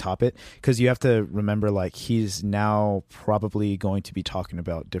he's going to top it, because you have to remember like he's now probably going to be talking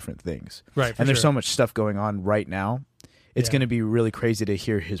about different things. Right. And there's so much stuff going on right now. It's going to be really crazy to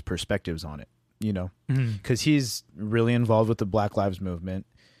hear his perspectives on it, you know, because he's really involved with the Black Lives Movement.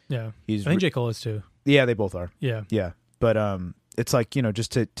 Yeah. I think J. Cole is too. Yeah, they both are. Yeah. Yeah. But it's like, you know,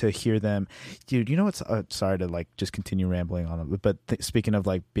 just to hear them, dude, you know what's sorry to like just continue rambling on it, but speaking of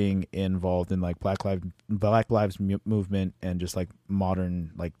like being involved in like Black Lives movement and just like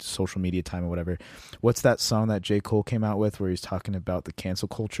modern like social media time or whatever, what's that song that J. Cole came out with where he's talking about the cancel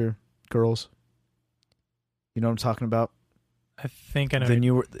culture girls? You know what I'm talking about? I think I know. The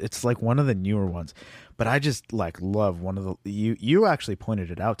newer, it's like one of the newer ones, but I just like love one of the, you actually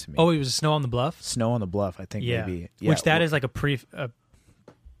pointed it out to me. Oh, it was Snow on the Bluff? Snow on the Bluff, I think. Yeah. Maybe. Yeah. Which that is like a preface to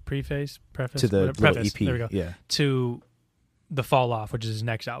the little preface, EP. there we go. Yeah. To The Fall Off, which is his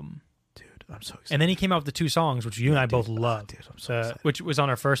next album. Dude, I'm so excited. And then he came out with the 2 songs, which you and I both love. Dude, I'm so excited. Which was on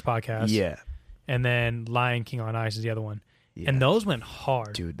our first podcast. Yeah. And then Lion King on Ice is the other one. Yeah. And those went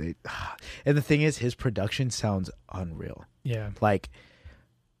hard. Dude, and the thing is, his production sounds unreal. Yeah. Like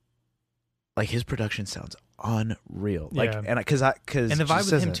his production sounds unreal. Like, Yeah. and the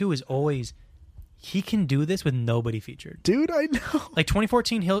vibe with him too is always, he can do this with nobody featured. Dude, I know. Like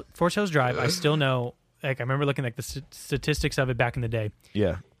 2014 Forest Hills Drive, I still know. Like I remember looking at the statistics of it back in the day.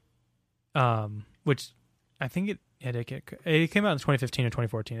 Yeah. Which I think it came out in 2015 or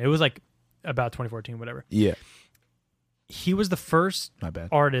 2014. It was like about 2014, whatever. Yeah. He was the first My bad.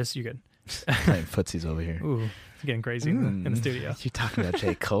 artist. You good? Playing footsies over here. Ooh, getting crazy in the studio. You're talking about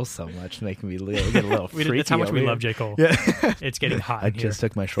J. Cole so much, making me get a little freaky. That's how much over we here. love J. Cole. Yeah. It's getting hot I in here. just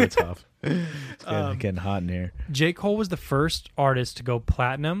took my shorts off. It's getting hot in here. J. Cole was the first artist to go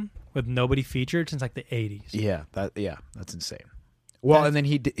platinum with nobody featured since like the 80s. Yeah, that's insane. Well, and then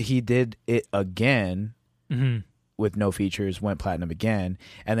he did it again with no features, went platinum again,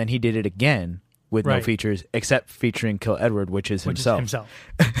 and then he did it again with no features, except featuring Kill Edward, which is himself.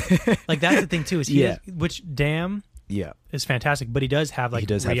 Like that's the thing too. Is which Damn is fantastic, but he does have like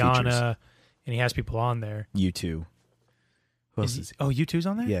Rihanna, and he has people on there. U2. Who else is he? Oh, U2's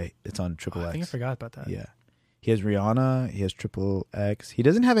on there? Yeah, it's on Triple X. I think I forgot about that. Yeah. He has Rihanna, he has Triple X. He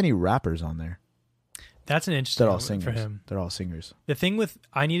doesn't have any rappers on there. That's an interesting They're all singers. for him. They're all singers. The thing with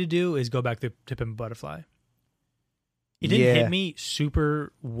I Need to Do is go back to Pimp a Butterfly. It didn't hit me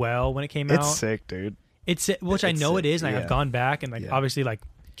super well when it came out. It's sick, dude. Which I know sick. it is, and I've gone back and like obviously like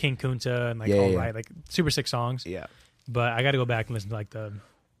King Kunta and like All Right, like super sick songs. Yeah. But I got to go back and listen to like the.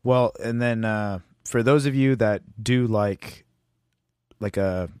 Well, and then for those of you that do like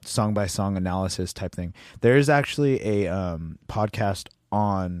a song by song analysis type thing, there is actually a podcast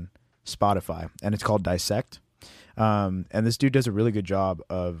on Spotify, and it's called Dissect. And this dude does a really good job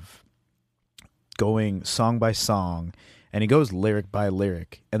of going song by song, and he goes lyric by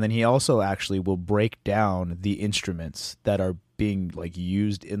lyric, and then he also actually will break down the instruments that are being like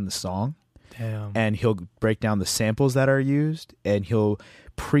used in the song. Damn. And he'll break down the samples that are used, and he'll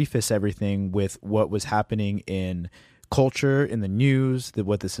preface everything with what was happening in culture, in the news,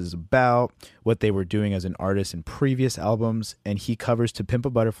 what this is about, what they were doing as an artist in previous albums. And he covers To Pimp a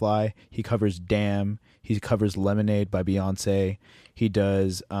Butterfly, he covers Damn, he covers Lemonade by Beyonce, he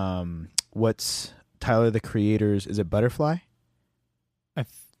does what's Tyler the Creator's, is it Butterfly?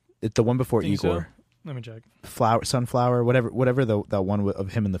 It's the one before Igor. So. Let me check. Sunflower, whatever that one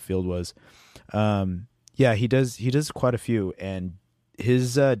of him in the field was. Yeah, he does quite a few, and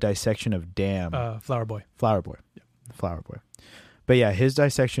his dissection of Damn, Flower Boy. Yeah. Flower Boy. But yeah, his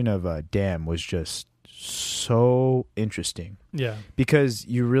dissection of Damn was just so interesting. Yeah, because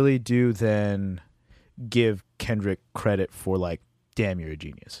you really do then give Kendrick credit for like, damn, you're a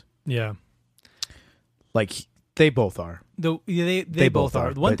genius. Yeah, like they both are. They both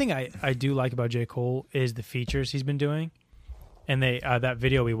are. One thing I do like about J. Cole is the features he's been doing, and they that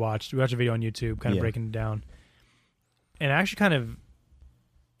video we watched a video on YouTube, kind of breaking it down, and it actually kind of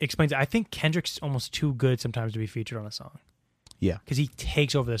explains it. I think Kendrick's almost too good sometimes to be featured on a song. Yeah, because he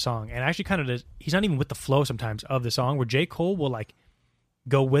takes over the song, and actually kind of does. He's not even with the flow sometimes of the song, where J. Cole will like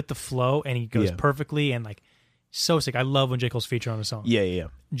go with the flow, and he goes perfectly, and like so sick. I love when J. Cole's featured on a song. Yeah.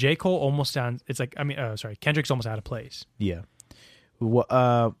 J. Cole almost sounds. It's like Kendrick's almost out of place. Yeah.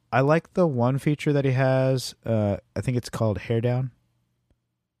 Well, I like the one feature that he has. I think it's called Hair Down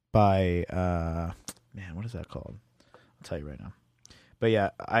by man, what is that called? I'll tell you right now. But yeah,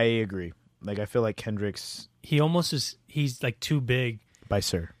 I agree. Like I feel like Kendrick's he's like too big. By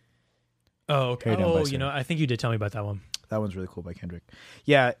Sir. Oh, okay. Oh, I think you did tell me about that one. That one's really cool by Kendrick.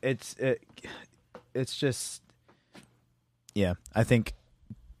 Yeah, it's just I think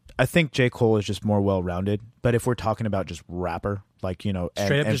J. Cole is just more well-rounded, but if we're talking about just rapper, like,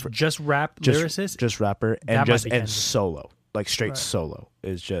 just rap lyricist, just rapper and solo, like straight solo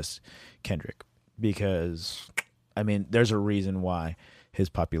is just Kendrick, because I mean, there's a reason why his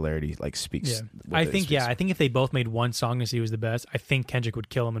popularity like speaks. Yeah. I think if they both made one song to see who was the best, I think Kendrick would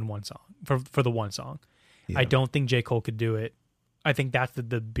kill him in one song for the one song. Yeah. I don't think J. Cole could do it I think that's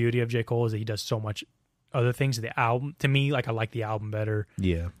the beauty of J. Cole is that he does so much other things. The album, to me, like I like the album better.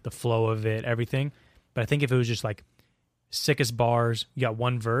 Yeah. The flow of it, everything. But I think if it was just like sickest bars, you got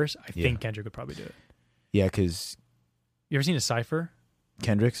one verse, I think Kendrick would probably do it. Yeah, because... You ever seen a cypher?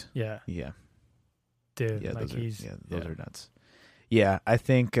 Kendrick's? Yeah. Yeah. Dude, yeah, like those are nuts. Yeah, I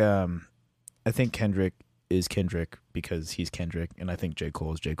think Kendrick is Kendrick because he's Kendrick, and I think J.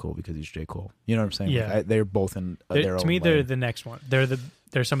 Cole is J. Cole because he's J. Cole. You know what I'm saying? Yeah. Like, they're both in their own to me, lane. they're the next one.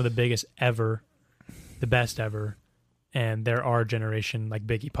 They're some of the biggest ever, the best ever, and they're our generation, like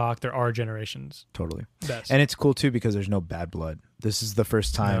Biggie, Pac. They're our generation's totally best. And it's cool too because there's no bad blood. This is the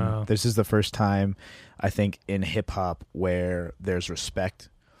first time. No. This is the first time I think in hip hop where there's respect.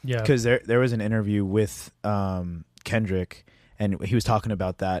 Yeah, because there was an interview with Kendrick, and he was talking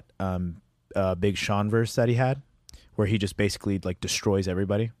about that Big Sean verse that he had, where he just basically like destroys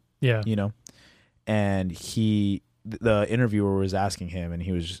everybody. Yeah, you know, and the interviewer was asking him, and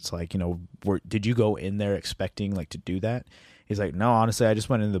he was just like, you know, did you go in there expecting like to do that? He's like, no, honestly, I just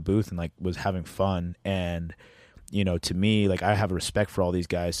went into the booth and like was having fun, and you know, to me, like I have respect for all these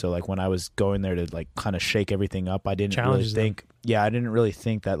guys. So like when I was going there to like kind of shake everything up, I didn't really think, I didn't really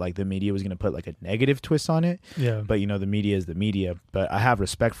think that like the media was going to put like a negative twist on it. Yeah. But you know, the media is the media. But I have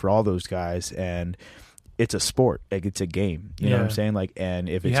respect for all those guys, and it's a sport, like it's a game. You know what I'm saying? Like, and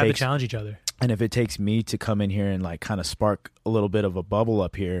if you have to challenge each other. And if it takes me to come in here and like kind of spark a little bit of a bubble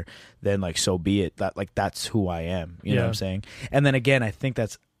up here, then like so be it. That's who I am. You know what I'm saying? And then again, I think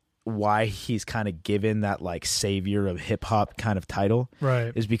that's why he's kind of given that like savior of hip hop kind of title,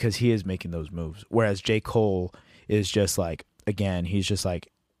 right? Is because he is making those moves. Whereas J. Cole is just like, again, he's just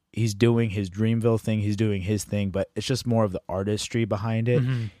like, he's doing his Dreamville thing, he's doing his thing, but it's just more of the artistry behind it.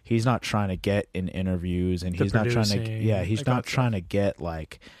 Mm-hmm. He's not trying to get in interviews, and he's not trying to, he's not trying to get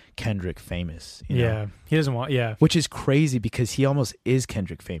like Kendrick famous. You know? He doesn't want, which is crazy because he almost is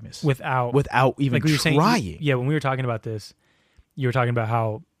Kendrick famous without even like trying. Saying, when we were talking about this, you were talking about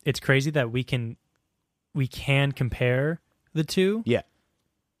how it's crazy that we can compare the two. Yeah.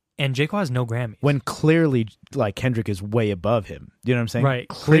 And J. Cole has no Grammys. When clearly, like, Kendrick is way above him. You know what I'm saying? Right.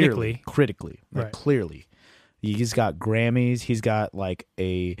 Critically. Like, right. Clearly. He's got Grammys. He's got, like,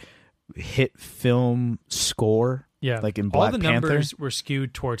 a hit film score. Yeah. Like in Black Panther. All the numbers were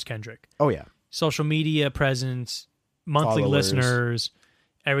skewed towards Kendrick. Oh, yeah. Social media presence, monthly listeners,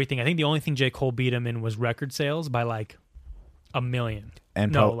 everything. I think the only thing J. Cole beat him in was record sales by, like, 1 million.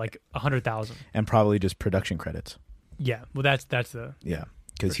 And like 100,000. And probably just production credits. Yeah. Well, that's the... Yeah.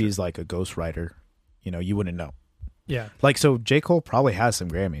 Because he's like a ghostwriter. You know, you wouldn't know. Yeah. Like, so J. Cole probably has some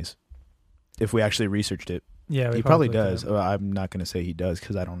Grammys if we actually researched it. Yeah, he probably does. I'm not going to say he does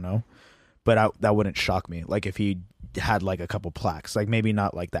because I don't know. But that wouldn't shock me. Like, if he had like a couple plaques, like maybe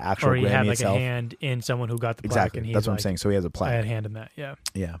not like the actual Grammy itself. Or he had like a hand in someone who got the plaque. Exactly. And That's what I'm saying. So he has a plaque. I had a hand in that. Yeah.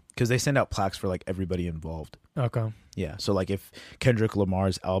 Yeah. Because they send out plaques for like everybody involved. Okay. Yeah. So like if Kendrick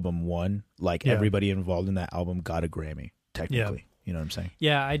Lamar's album won, like everybody involved in that album got a Grammy, technically. Yeah. You know what I'm saying?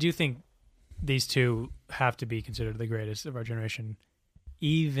 Yeah, I do think these two have to be considered the greatest of our generation,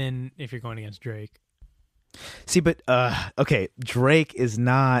 even if you're going against Drake. See, but okay, Drake is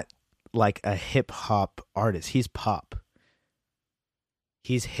not like a hip hop artist. He's pop.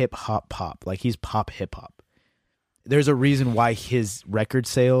 He's hip hop pop. Like he's pop hip hop. There's a reason why his record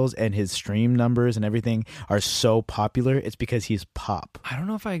sales and his stream numbers and everything are so popular. It's because he's pop. I don't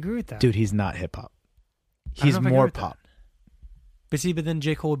know if I agree with that. Dude, he's not hip hop. He's more pop. But then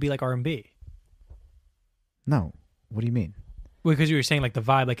J. Cole would be like R&B. No. What do you mean? Well, because you were saying like the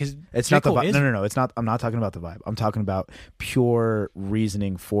vibe, like his. It's J. not the vibe. No. It's not. I'm not talking about the vibe. I'm talking about pure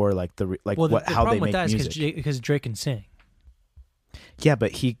reasoning for like how they make music. Because Drake can sing. Yeah,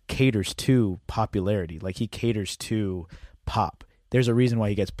 but he caters to popularity. Like he caters to pop. There's a reason why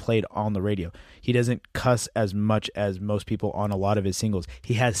he gets played on the radio. He doesn't cuss as much as most people on a lot of his singles.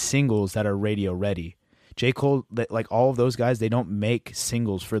 He has singles that are radio ready. J. Cole, like all of those guys, they don't make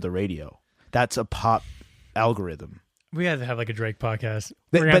singles for the radio. That's a pop algorithm. We have to have like a Drake podcast.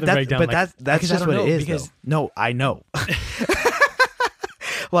 But that's just what it is. Because... No, I know.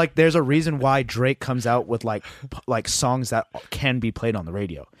 Like, there's a reason why Drake comes out with like songs that can be played on the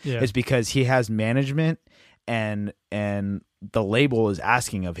radio. Yeah. It's because he has management and the label is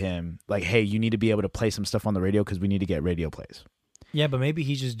asking of him like, hey, you need to be able to play some stuff on the radio because we need to get radio plays. Yeah, but maybe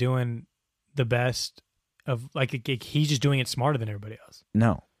he's just doing the best of like he's just doing it smarter than everybody else.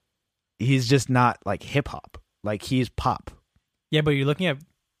 No, he's just not like hip hop. Like he's pop. Yeah, but you're looking at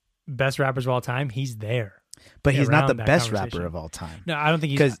best rappers of all time. He's there, but he's not the best rapper of all time. No, I don't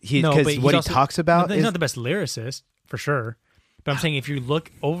think because he talks about. He's not the best lyricist for sure. But I'm saying if you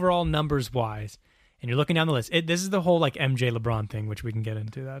look overall numbers wise, and you're looking down the list. This is the whole like MJ LeBron thing, which we can get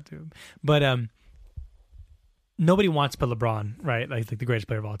into that too. But nobody wants to put LeBron, right? Like the greatest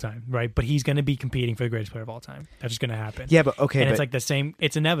player of all time, right? But he's going to be competing for the greatest player of all time. That's just going to happen. Yeah, but okay. And but, it's like the same.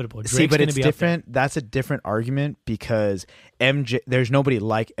 It's inevitable. Drake's see, but it's be different. That's a different argument because MJ. There's nobody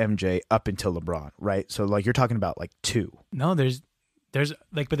like MJ up until LeBron, right? So like you're talking about like two. No, there's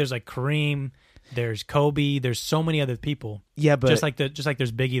like Kareem. There's Kobe. There's so many other people. Yeah, but just like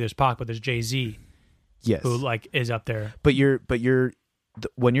there's Biggie, there's Pac, but there's Jay-Z. Yes, who like is up there. But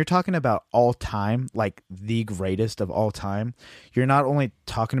when you're talking about all time, like the greatest of all time, you're not only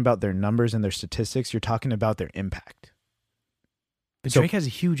talking about their numbers and their statistics, you're talking about their impact. But Drake has a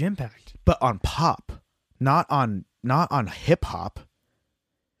huge impact. But on pop, not on hip hop.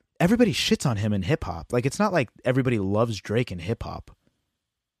 Everybody shits on him in hip hop. Like it's not like everybody loves Drake in hip hop.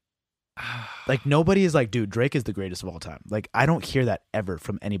 Like nobody is like, dude, Drake is the greatest of all time. Like I don't hear that ever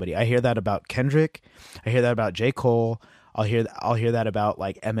from anybody. I hear that about Kendrick. I hear that about J. Cole. I'll hear that about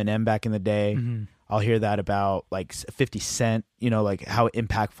like Eminem back in the day. Mm-hmm. I'll hear that about like 50 Cent, you know, like how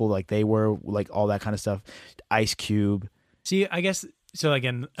impactful like they were, like all that kind of stuff. Ice Cube. See, I guess so.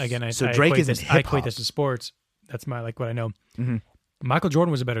 Again, so Drake isn't hip hop. I equate this to sports. That's my like what I know. Mm-hmm. Michael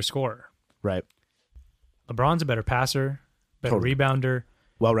Jordan was a better scorer. Right. LeBron's a better passer, better rebounder,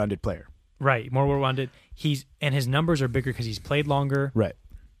 well-rounded player. Right, more well-rounded. And his numbers are bigger because he's played longer. Right.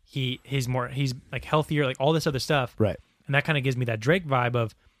 He's like healthier, like all this other stuff. Right. And that kind of gives me that Drake vibe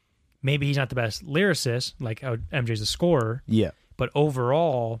of maybe he's not the best lyricist, like how MJ's a scorer. Yeah. But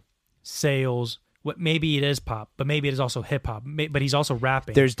overall, sales, maybe it is pop, but maybe it is also hip hop. But he's also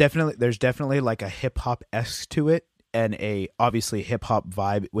rapping. There's definitely like a hip hop-esque to it, and a obviously hip hop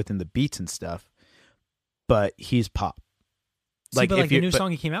vibe within the beats and stuff. But he's pop. But like the new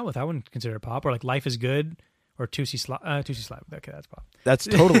song he came out with, I wouldn't consider it pop. Or like Life is Good, or Tootsie Slide. Okay, that's pop. That's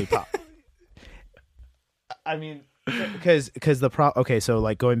totally pop. I mean, because okay, so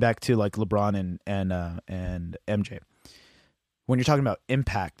like going back to like LeBron and MJ, when you're talking about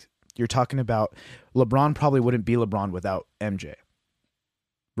impact, you're talking about LeBron probably wouldn't be LeBron without MJ,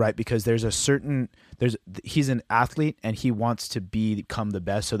 right? Because he's an athlete and he wants to become the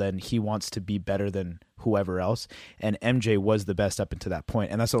best, so then he wants to be better than whoever else, and MJ was the best up until that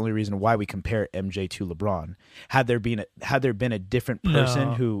point, and that's the only reason why we compare MJ to LeBron. Had there been a different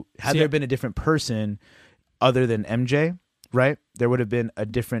person been a different person other than MJ, right? There would have been a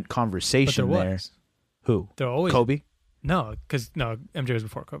different conversation there. Who? There always Kobe? No, because MJ was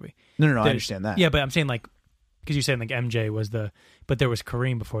before Kobe. No, I understand that. Yeah, but I'm saying like because you're saying like MJ was but there was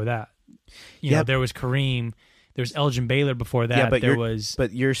Kareem before that. You know, there was Kareem. There was Elgin Baylor before that. Yeah,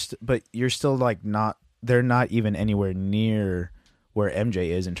 but you're still like not. They're not even anywhere near where MJ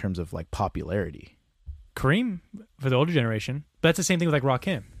is in terms of like popularity. Kareem for the older generation. But that's the same thing with like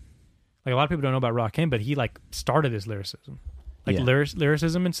Rakim. Like a lot of people don't know about Rakim, but he like started his lyricism. Like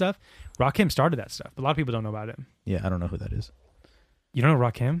lyricism and stuff. Rakim started that stuff. But a lot of people don't know about it. Yeah, I don't know who that is. You don't know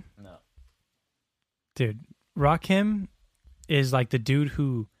Rakim? No. Dude, Rakim is like the dude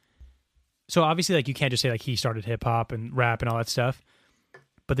who... So obviously like you can't just say like he started hip hop and rap and all that stuff.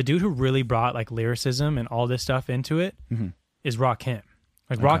 But the dude who really brought like lyricism and all this stuff into it is Rakim.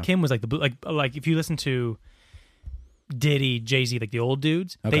 Like Rakim was like like if you listen to Diddy, Jay-Z, like the old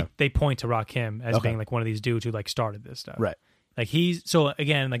dudes, they point to Rakim as being like one of these dudes who like started this stuff. Right. Like so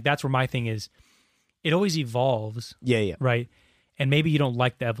again, like that's where my thing is. It always evolves. Yeah. Right. And maybe you don't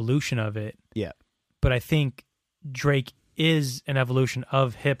like the evolution of it. Yeah. But I think Drake is an evolution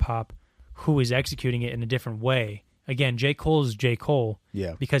of hip hop who is executing it in a different way. Again, J. Cole's J. Cole,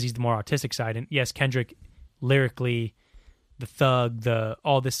 because he's the more artistic side. And yes, Kendrick, lyrically, the thug,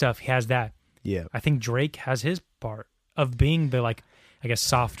 all this stuff, he has that. Yeah. I think Drake has his part of being the, like, I guess,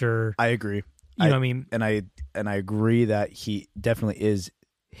 softer. I agree. You know what I mean? And I agree that he definitely is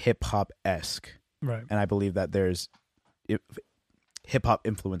hip-hop-esque. Right. And I believe that there's hip-hop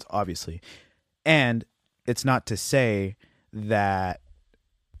influence, obviously. And it's not to say that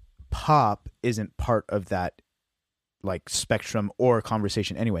pop isn't part of that like spectrum or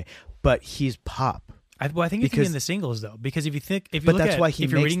conversation anyway, but he's pop. I think you can in the singles though, because if you but that's why he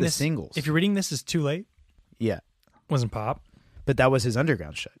makes the singles. If you're reading This Is Too Late, wasn't pop, but that was his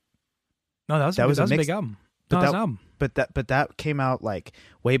underground shit. No, that was a big album. But that came out like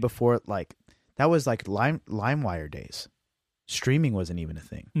way before, like that was like LimeWire days. Streaming wasn't even a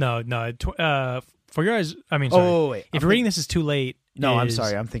thing. No. For your eyes, I mean, sorry. Oh wait, if you're reading This Is Too Late. No, I'm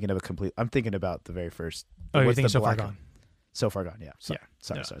sorry. I'm thinking about the very first. You're thinking So Far Gone. So Far Gone, yeah. Sorry.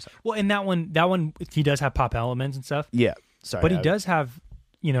 Well, in that one, he does have pop elements and stuff. Yeah, sorry. But he does have,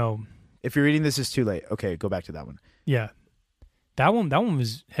 If you're reading This Is Too Late, okay, go back to that one. Yeah. That one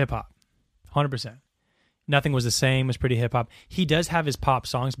was hip-hop, 100%. Nothing Was the Same was pretty hip hop. He does have his pop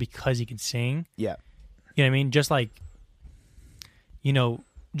songs because he can sing. Yeah. You know what I mean? Just like, you know,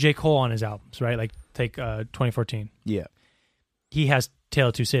 J. Cole on his albums, right? Like take 2014. Yeah. He has Tale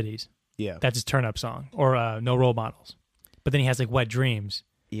of Two Cities. Yeah. That's his turn up song. Or No Role Models. But then he has like Wet Dreams.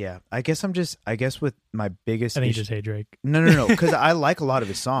 Yeah. I guess with my biggest I think you just hate Drake. No. Because I like a lot of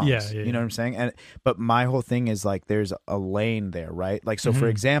his songs. Yeah. You know what I'm saying? But my whole thing is like there's a lane there, right? Like, so for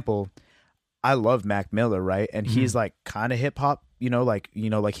example, I love Mac Miller, right? And he's like kind of hip hop, like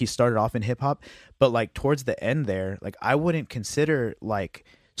he started off in hip hop, but like towards the end there, like I wouldn't consider like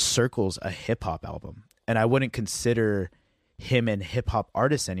Circles a hip hop album, and I wouldn't consider him an hip hop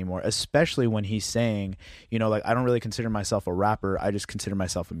artist anymore, especially when he's saying, like I don't really consider myself a rapper, I just consider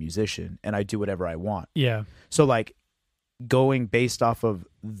myself a musician and I do whatever I want. Yeah. So like going based off of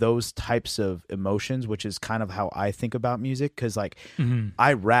those types of emotions, which is kind of how I think about music, because like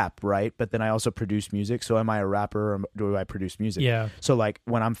I rap, right? But then I also produce music. So am I a rapper or do I produce music? Yeah. So like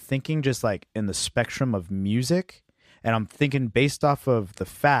when I'm thinking just like in the spectrum of music, and I'm thinking based off of the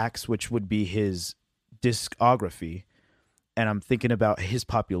facts, which would be his discography, and I'm thinking about his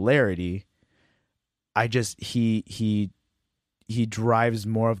popularity, I just he drives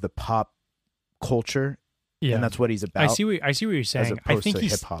more of the pop culture. Yeah, and that's what he's about. I see what you're saying. I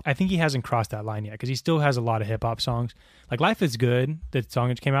think he hasn't crossed that line yet because he still has a lot of hip hop songs. Like Life Is Good, the song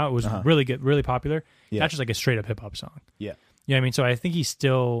that came out was really good, really popular. Yeah. That's just like a straight up hip hop song. Yeah, you know what I mean. So I think he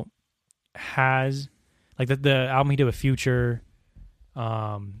still has like the album he did with Future,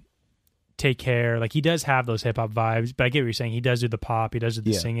 Take Care. Like he does have those hip hop vibes, but I get what you're saying. He does do the pop. He does do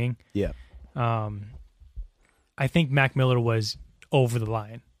the singing. Yeah. I think Mac Miller was over the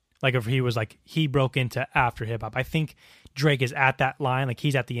line. Like if he was like, he broke into after hip hop. I think Drake is at that line. Like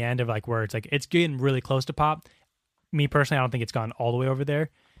he's at the end of like where it's like, it's getting really close to pop. Me personally, I don't think it's gone all the way over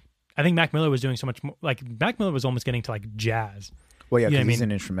there. I think Mac Miller was doing so much more, like Mac Miller was almost getting to like jazz. Well, yeah, because he's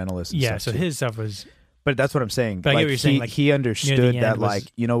an instrumentalist. Yeah, so his stuff was. But that's what I'm saying. But I get what you're saying. Like, he understood that like,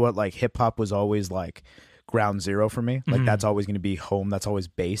 you know what, like hip hop was always like ground zero for me. Like that's always going to be home. That's always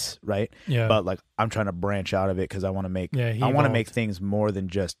base, right? Yeah. But like I'm trying to branch out of it because I want to make make things more than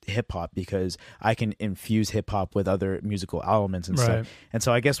just hip hop, because I can infuse hip hop with other musical elements and stuff. And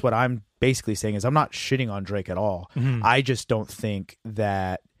so I guess what I'm basically saying is I'm not shitting on Drake at all. I just don't think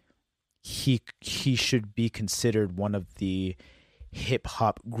that he should be considered one of the hip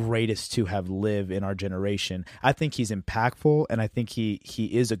hop greatest to have lived in our generation. I think he's impactful, and I think he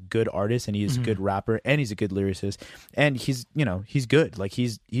is a good artist, and he's a good rapper, and he's a good lyricist, and he's good. Like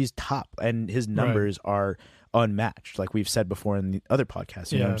he's top, and his numbers are unmatched, like we've said before in the other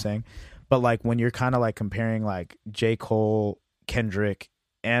podcasts. You know what I'm saying? But like when you're kind of like comparing like J. Cole, Kendrick,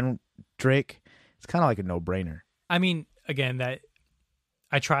 and Drake, it's kind of like a no-brainer. I mean, again, that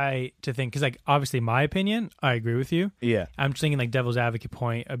I try to think, because like obviously my opinion, I agree with you. Yeah. I'm just thinking like devil's advocate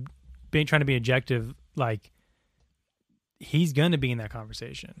point, trying to be objective, like he's going to be in that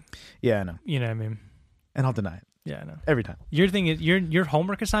conversation. Yeah, I know. You know what I mean? And I'll deny it. Yeah, I know. Every time. Your thing is, your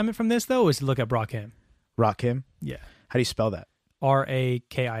homework assignment from this though is to look at Rakim. Rakim? Yeah. How do you spell that?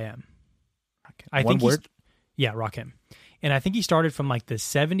 Rakim. I One think word? Yeah, Rakim. And I think he started from like the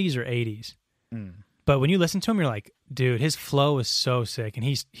 70s or 80s. But when you listen to him, you're like, dude, his flow is so sick, and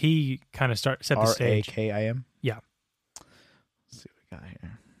he kind of set the stage. Rakim? Yeah. Let's see what we got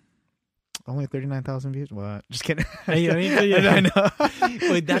here. Only 39,000 views? What? Just kidding. Yeah, I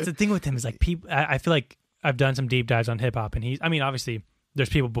know. Wait, that's the thing with him is like people. I feel like I've done some deep dives on hip hop, and obviously there's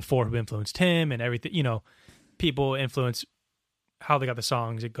people before who influenced him and everything. You know, people influence how they got the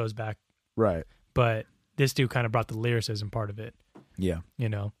songs. It goes back, right? But this dude kind of brought the lyricism part of it. Yeah, you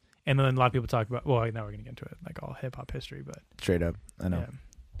know. And then a lot of people talk about, well, now we're going to get into it, like all hip hop history, but straight up, I know. Yeah.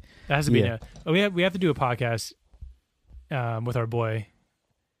 That has to be we have to do a podcast with our boy,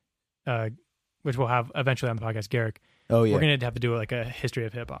 which we'll have eventually on the podcast, Garrick. Oh yeah, we're going to have to do like a history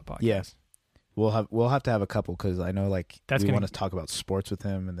of hip hop podcast. Yes, we'll have to have a couple, because I know like we want to talk about sports with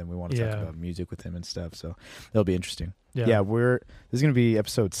him, and then we want to talk about music with him and stuff. So it'll be interesting. Yeah, this is going to be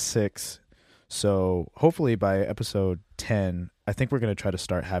episode 6. So hopefully by episode 10, I think we're going to try to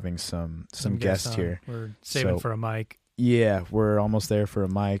start having some guests here. We're saving for a mic. Yeah, we're almost there for a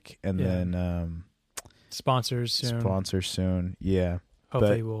mic, and then sponsors soon. Yeah.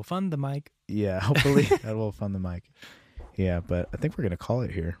 Hopefully we'll fund the mic. Yeah, hopefully that will fund the mic. Yeah, but I think we're going to call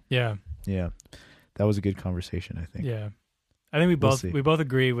it here. Yeah. Yeah. That was a good conversation, I think. Yeah. I think we both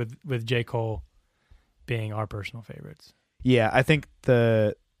agree with J. Cole being our personal favorites. Yeah, I think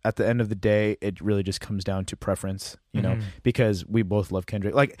at the end of the day, it really just comes down to preference, you know, because we both love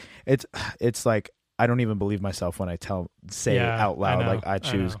Kendrick. Like it's like I don't even believe myself when I say it out loud. Like I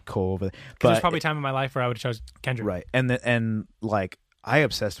choose Cole over. But there's probably a time in my life where I would have chose Kendrick. Right, and like I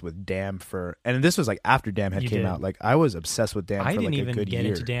obsessed with Damn and this was like after Damn had came out. Like I was obsessed with Damn. I for like a good year. I didn't even get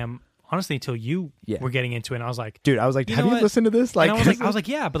into Damn. Honestly, until you were getting into it, and I was like, dude, I was like, have you listened to this? Like, I was like,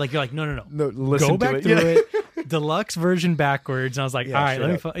 yeah, but like, you're like, no, listen go back to through it, deluxe version backwards, and I was like, all right,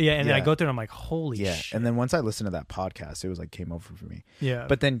 let me, and then I go through, and I'm like, holy shit. And then once I listened to that podcast, it was like came over for me. Yeah,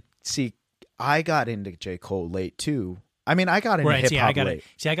 but then see, I got into J. Cole late too. I mean, I got into hip hop late.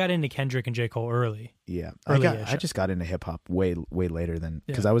 I got into Kendrick and J. Cole early. Yeah, I just got into hip hop way later than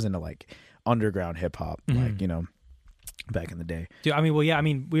because I was into like underground hip hop, like back in the day. Dude, I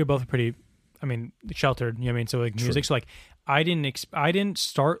mean, we were both pretty. I mean, sheltered, you know what I mean? So like music. So like I didn't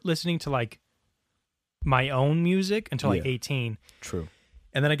start listening to like my own music until like 18. True.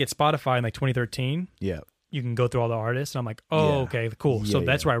 And then I get Spotify in like 2013. Yeah. You can go through all the artists and I'm like, okay, cool. So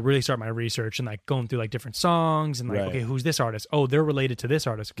that's where I really start my research and like going through like different songs and like, okay, who's this artist? Oh, they're related to this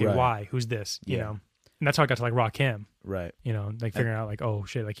artist. Okay, why? Who's this? You know? And that's how I got to like Rakim. Right. You know, like figuring out like, oh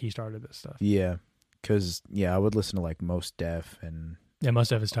shit, like he started this stuff. Yeah. Cause I would listen to like Mos Def and Mos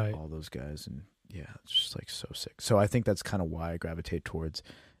Def is tight. All those guys, and it's just like so sick. So I think that's kind of why I gravitate towards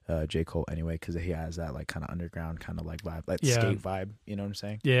J. Cole anyway, because he has that like kind of underground kind of like vibe, like skate vibe. You know what I'm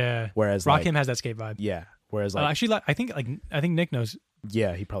saying? Yeah. Whereas Rakim has that skate vibe. Yeah. Whereas like actually, I think Nick knows.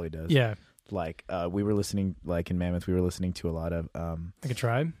 Yeah, he probably does. Yeah. Like we were listening, like in Mammoth, we were listening to a lot of like a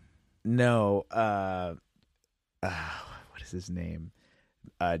Tribe. No. What is his name?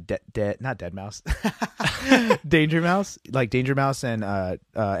 Not Dead Mouse, Danger Mouse, like Danger Mouse and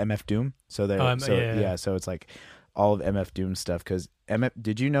MF Doom. So they're so it's like all of MF Doom stuff. Because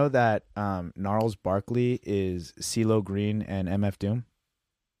did you know that Gnarls Barkley is CeeLo Green and MF Doom?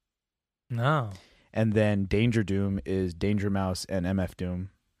 No. And then Danger Doom is Danger Mouse and MF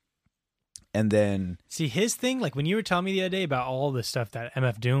Doom. And then see his thing, like when you were telling me the other day about all the stuff that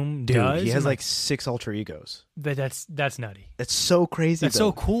MF Doom does, he has like 6 alter egos. That's nutty. It's so crazy. That's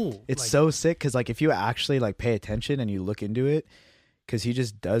so cool. It's so sick because like if you actually like pay attention and you look into it, because he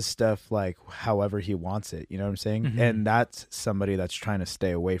just does stuff like however he wants it. You know what I'm saying? Mm-hmm. And that's somebody that's trying to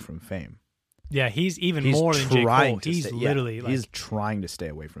stay away from fame. Yeah, he's more than J. Cole. He's literally like... He's trying to stay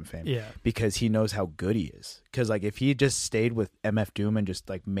away from fame. Yeah. Because he knows how good he is. Because like if he just stayed with MF Doom and just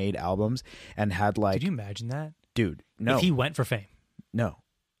like made albums and had like... Did you imagine that? Dude, no. If he went for fame. No.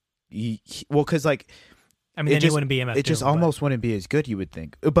 Well, because like... I mean, then he wouldn't be MF Doom. It just almost wouldn't be as good, you would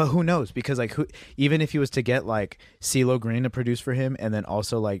think. But who knows? Because like, even if he was to get like CeeLo Green to produce for him, and then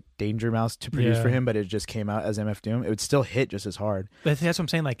also like Danger Mouse to produce for him, but it just came out as MF Doom, it would still hit just as hard. But that's what I'm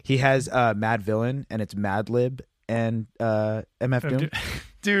saying. Like he has Mad Villain, and it's Madlib and MF Doom.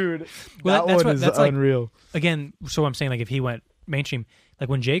 Dude, well, that's unreal. Like, again, so I'm saying like if he went mainstream, like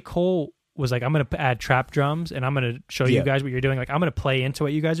when J. Cole was like, I'm going to add trap drums and I'm going to show you guys what you're doing. Like, I'm going to play into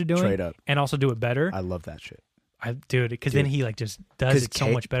what you guys are doing. Straight up. And also do it better. I love that shit. Because then he like just does it so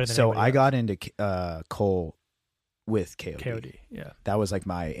much better than So I got into Cole with KOD. KOD, yeah. That was like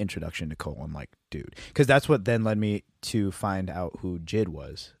my introduction to Cole. I'm like, dude. Because that's what then led me to find out who Jid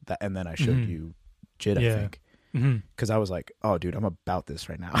was. And then I showed you Jid, I think. Because I was like, oh, dude, I'm about this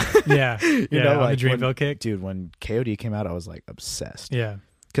right now. Yeah. you know, like the Dreamville kick. Dude, when KOD came out, I was like obsessed. Yeah.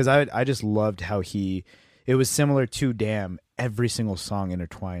 Because I just loved how it was similar to Damn. Every single song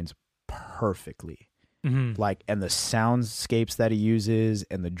intertwines perfectly. Like, and the soundscapes that he uses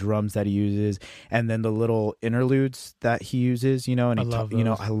and the drums that he uses and then the little interludes that he uses, you know, and I love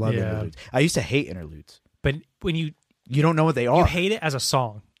interludes. I used to hate interludes. But when you don't know what they are. You hate it as a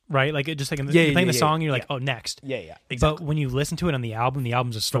song, right? Like, it just like you're playing the song and you're like, oh, next. Yeah, exactly. But when you listen to it on the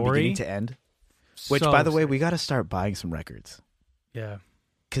album's a story. From beginning to end. Which, by the way, we got to start buying some records. Yeah.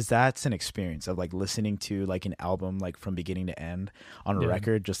 Because that's an experience of like listening to like an album like from beginning to end on a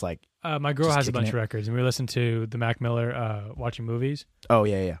record, just like my girl has a bunch of records, and we were listening to the Mac Miller watching movies. Oh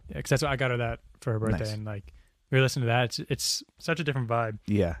yeah. Because that's what I got her that for her birthday, and like we were listening to that. It's such a different vibe.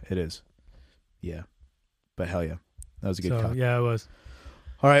 Yeah, it is. Yeah, but hell yeah, that was a good talk. Yeah, it was.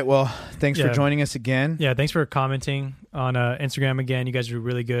 All right, well, thanks for joining us again. Yeah, thanks for commenting on Instagram again. You guys are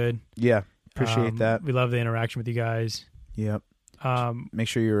really good. Yeah, appreciate that. We love the interaction with you guys. Yep. Make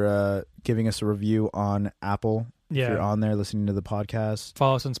sure you're giving us a review on Apple. Yeah. If you're on there listening to the podcast.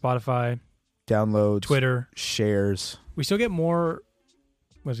 Follow us on Spotify. Downloads. Twitter. Shares. We still get more,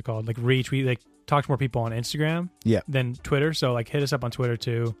 what's it called? Like reach. We like talk to more people on Instagram. Yeah. Than Twitter. So like hit us up on Twitter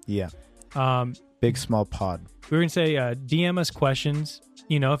too. Yeah. Big Small Pod. We were going to say DM us questions.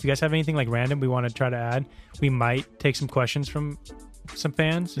 You know, if you guys have anything like random we want to try to add, we might take some questions from some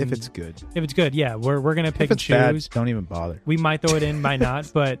fans. If it's good. If it's good, yeah. We're going to pick and choose. Bad, don't even bother. We might throw it in, might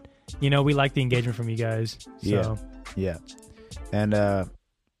not. But we like the engagement from you guys. So. Yeah. And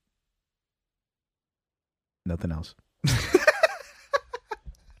nothing else.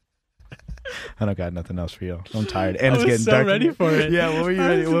 I don't got nothing else for you. I'm tired. And it's getting dark. Ready for it. Yeah, what were you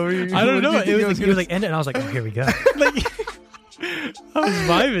ready? I don't know. It was like ended, and I was like, oh, here we go. Like, I was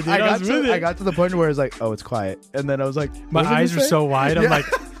vibing, dude. I got to the point where it was like, oh, it's quiet. And then I was like, my eyes were so wide. I'm like,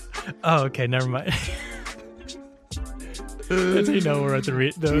 oh, okay, never mind. That's how you know we're at the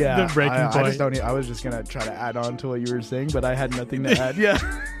breaking point. I just don't. I was just gonna try to add on to what you were saying, but I had nothing to add. Yeah.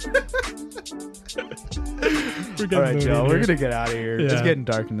 All right, Joe. We're gonna get out of here. Yeah. It's getting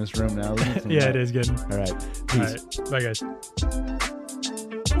dark in this room now. Yeah, it is getting. All right. Peace. All right. Bye, guys.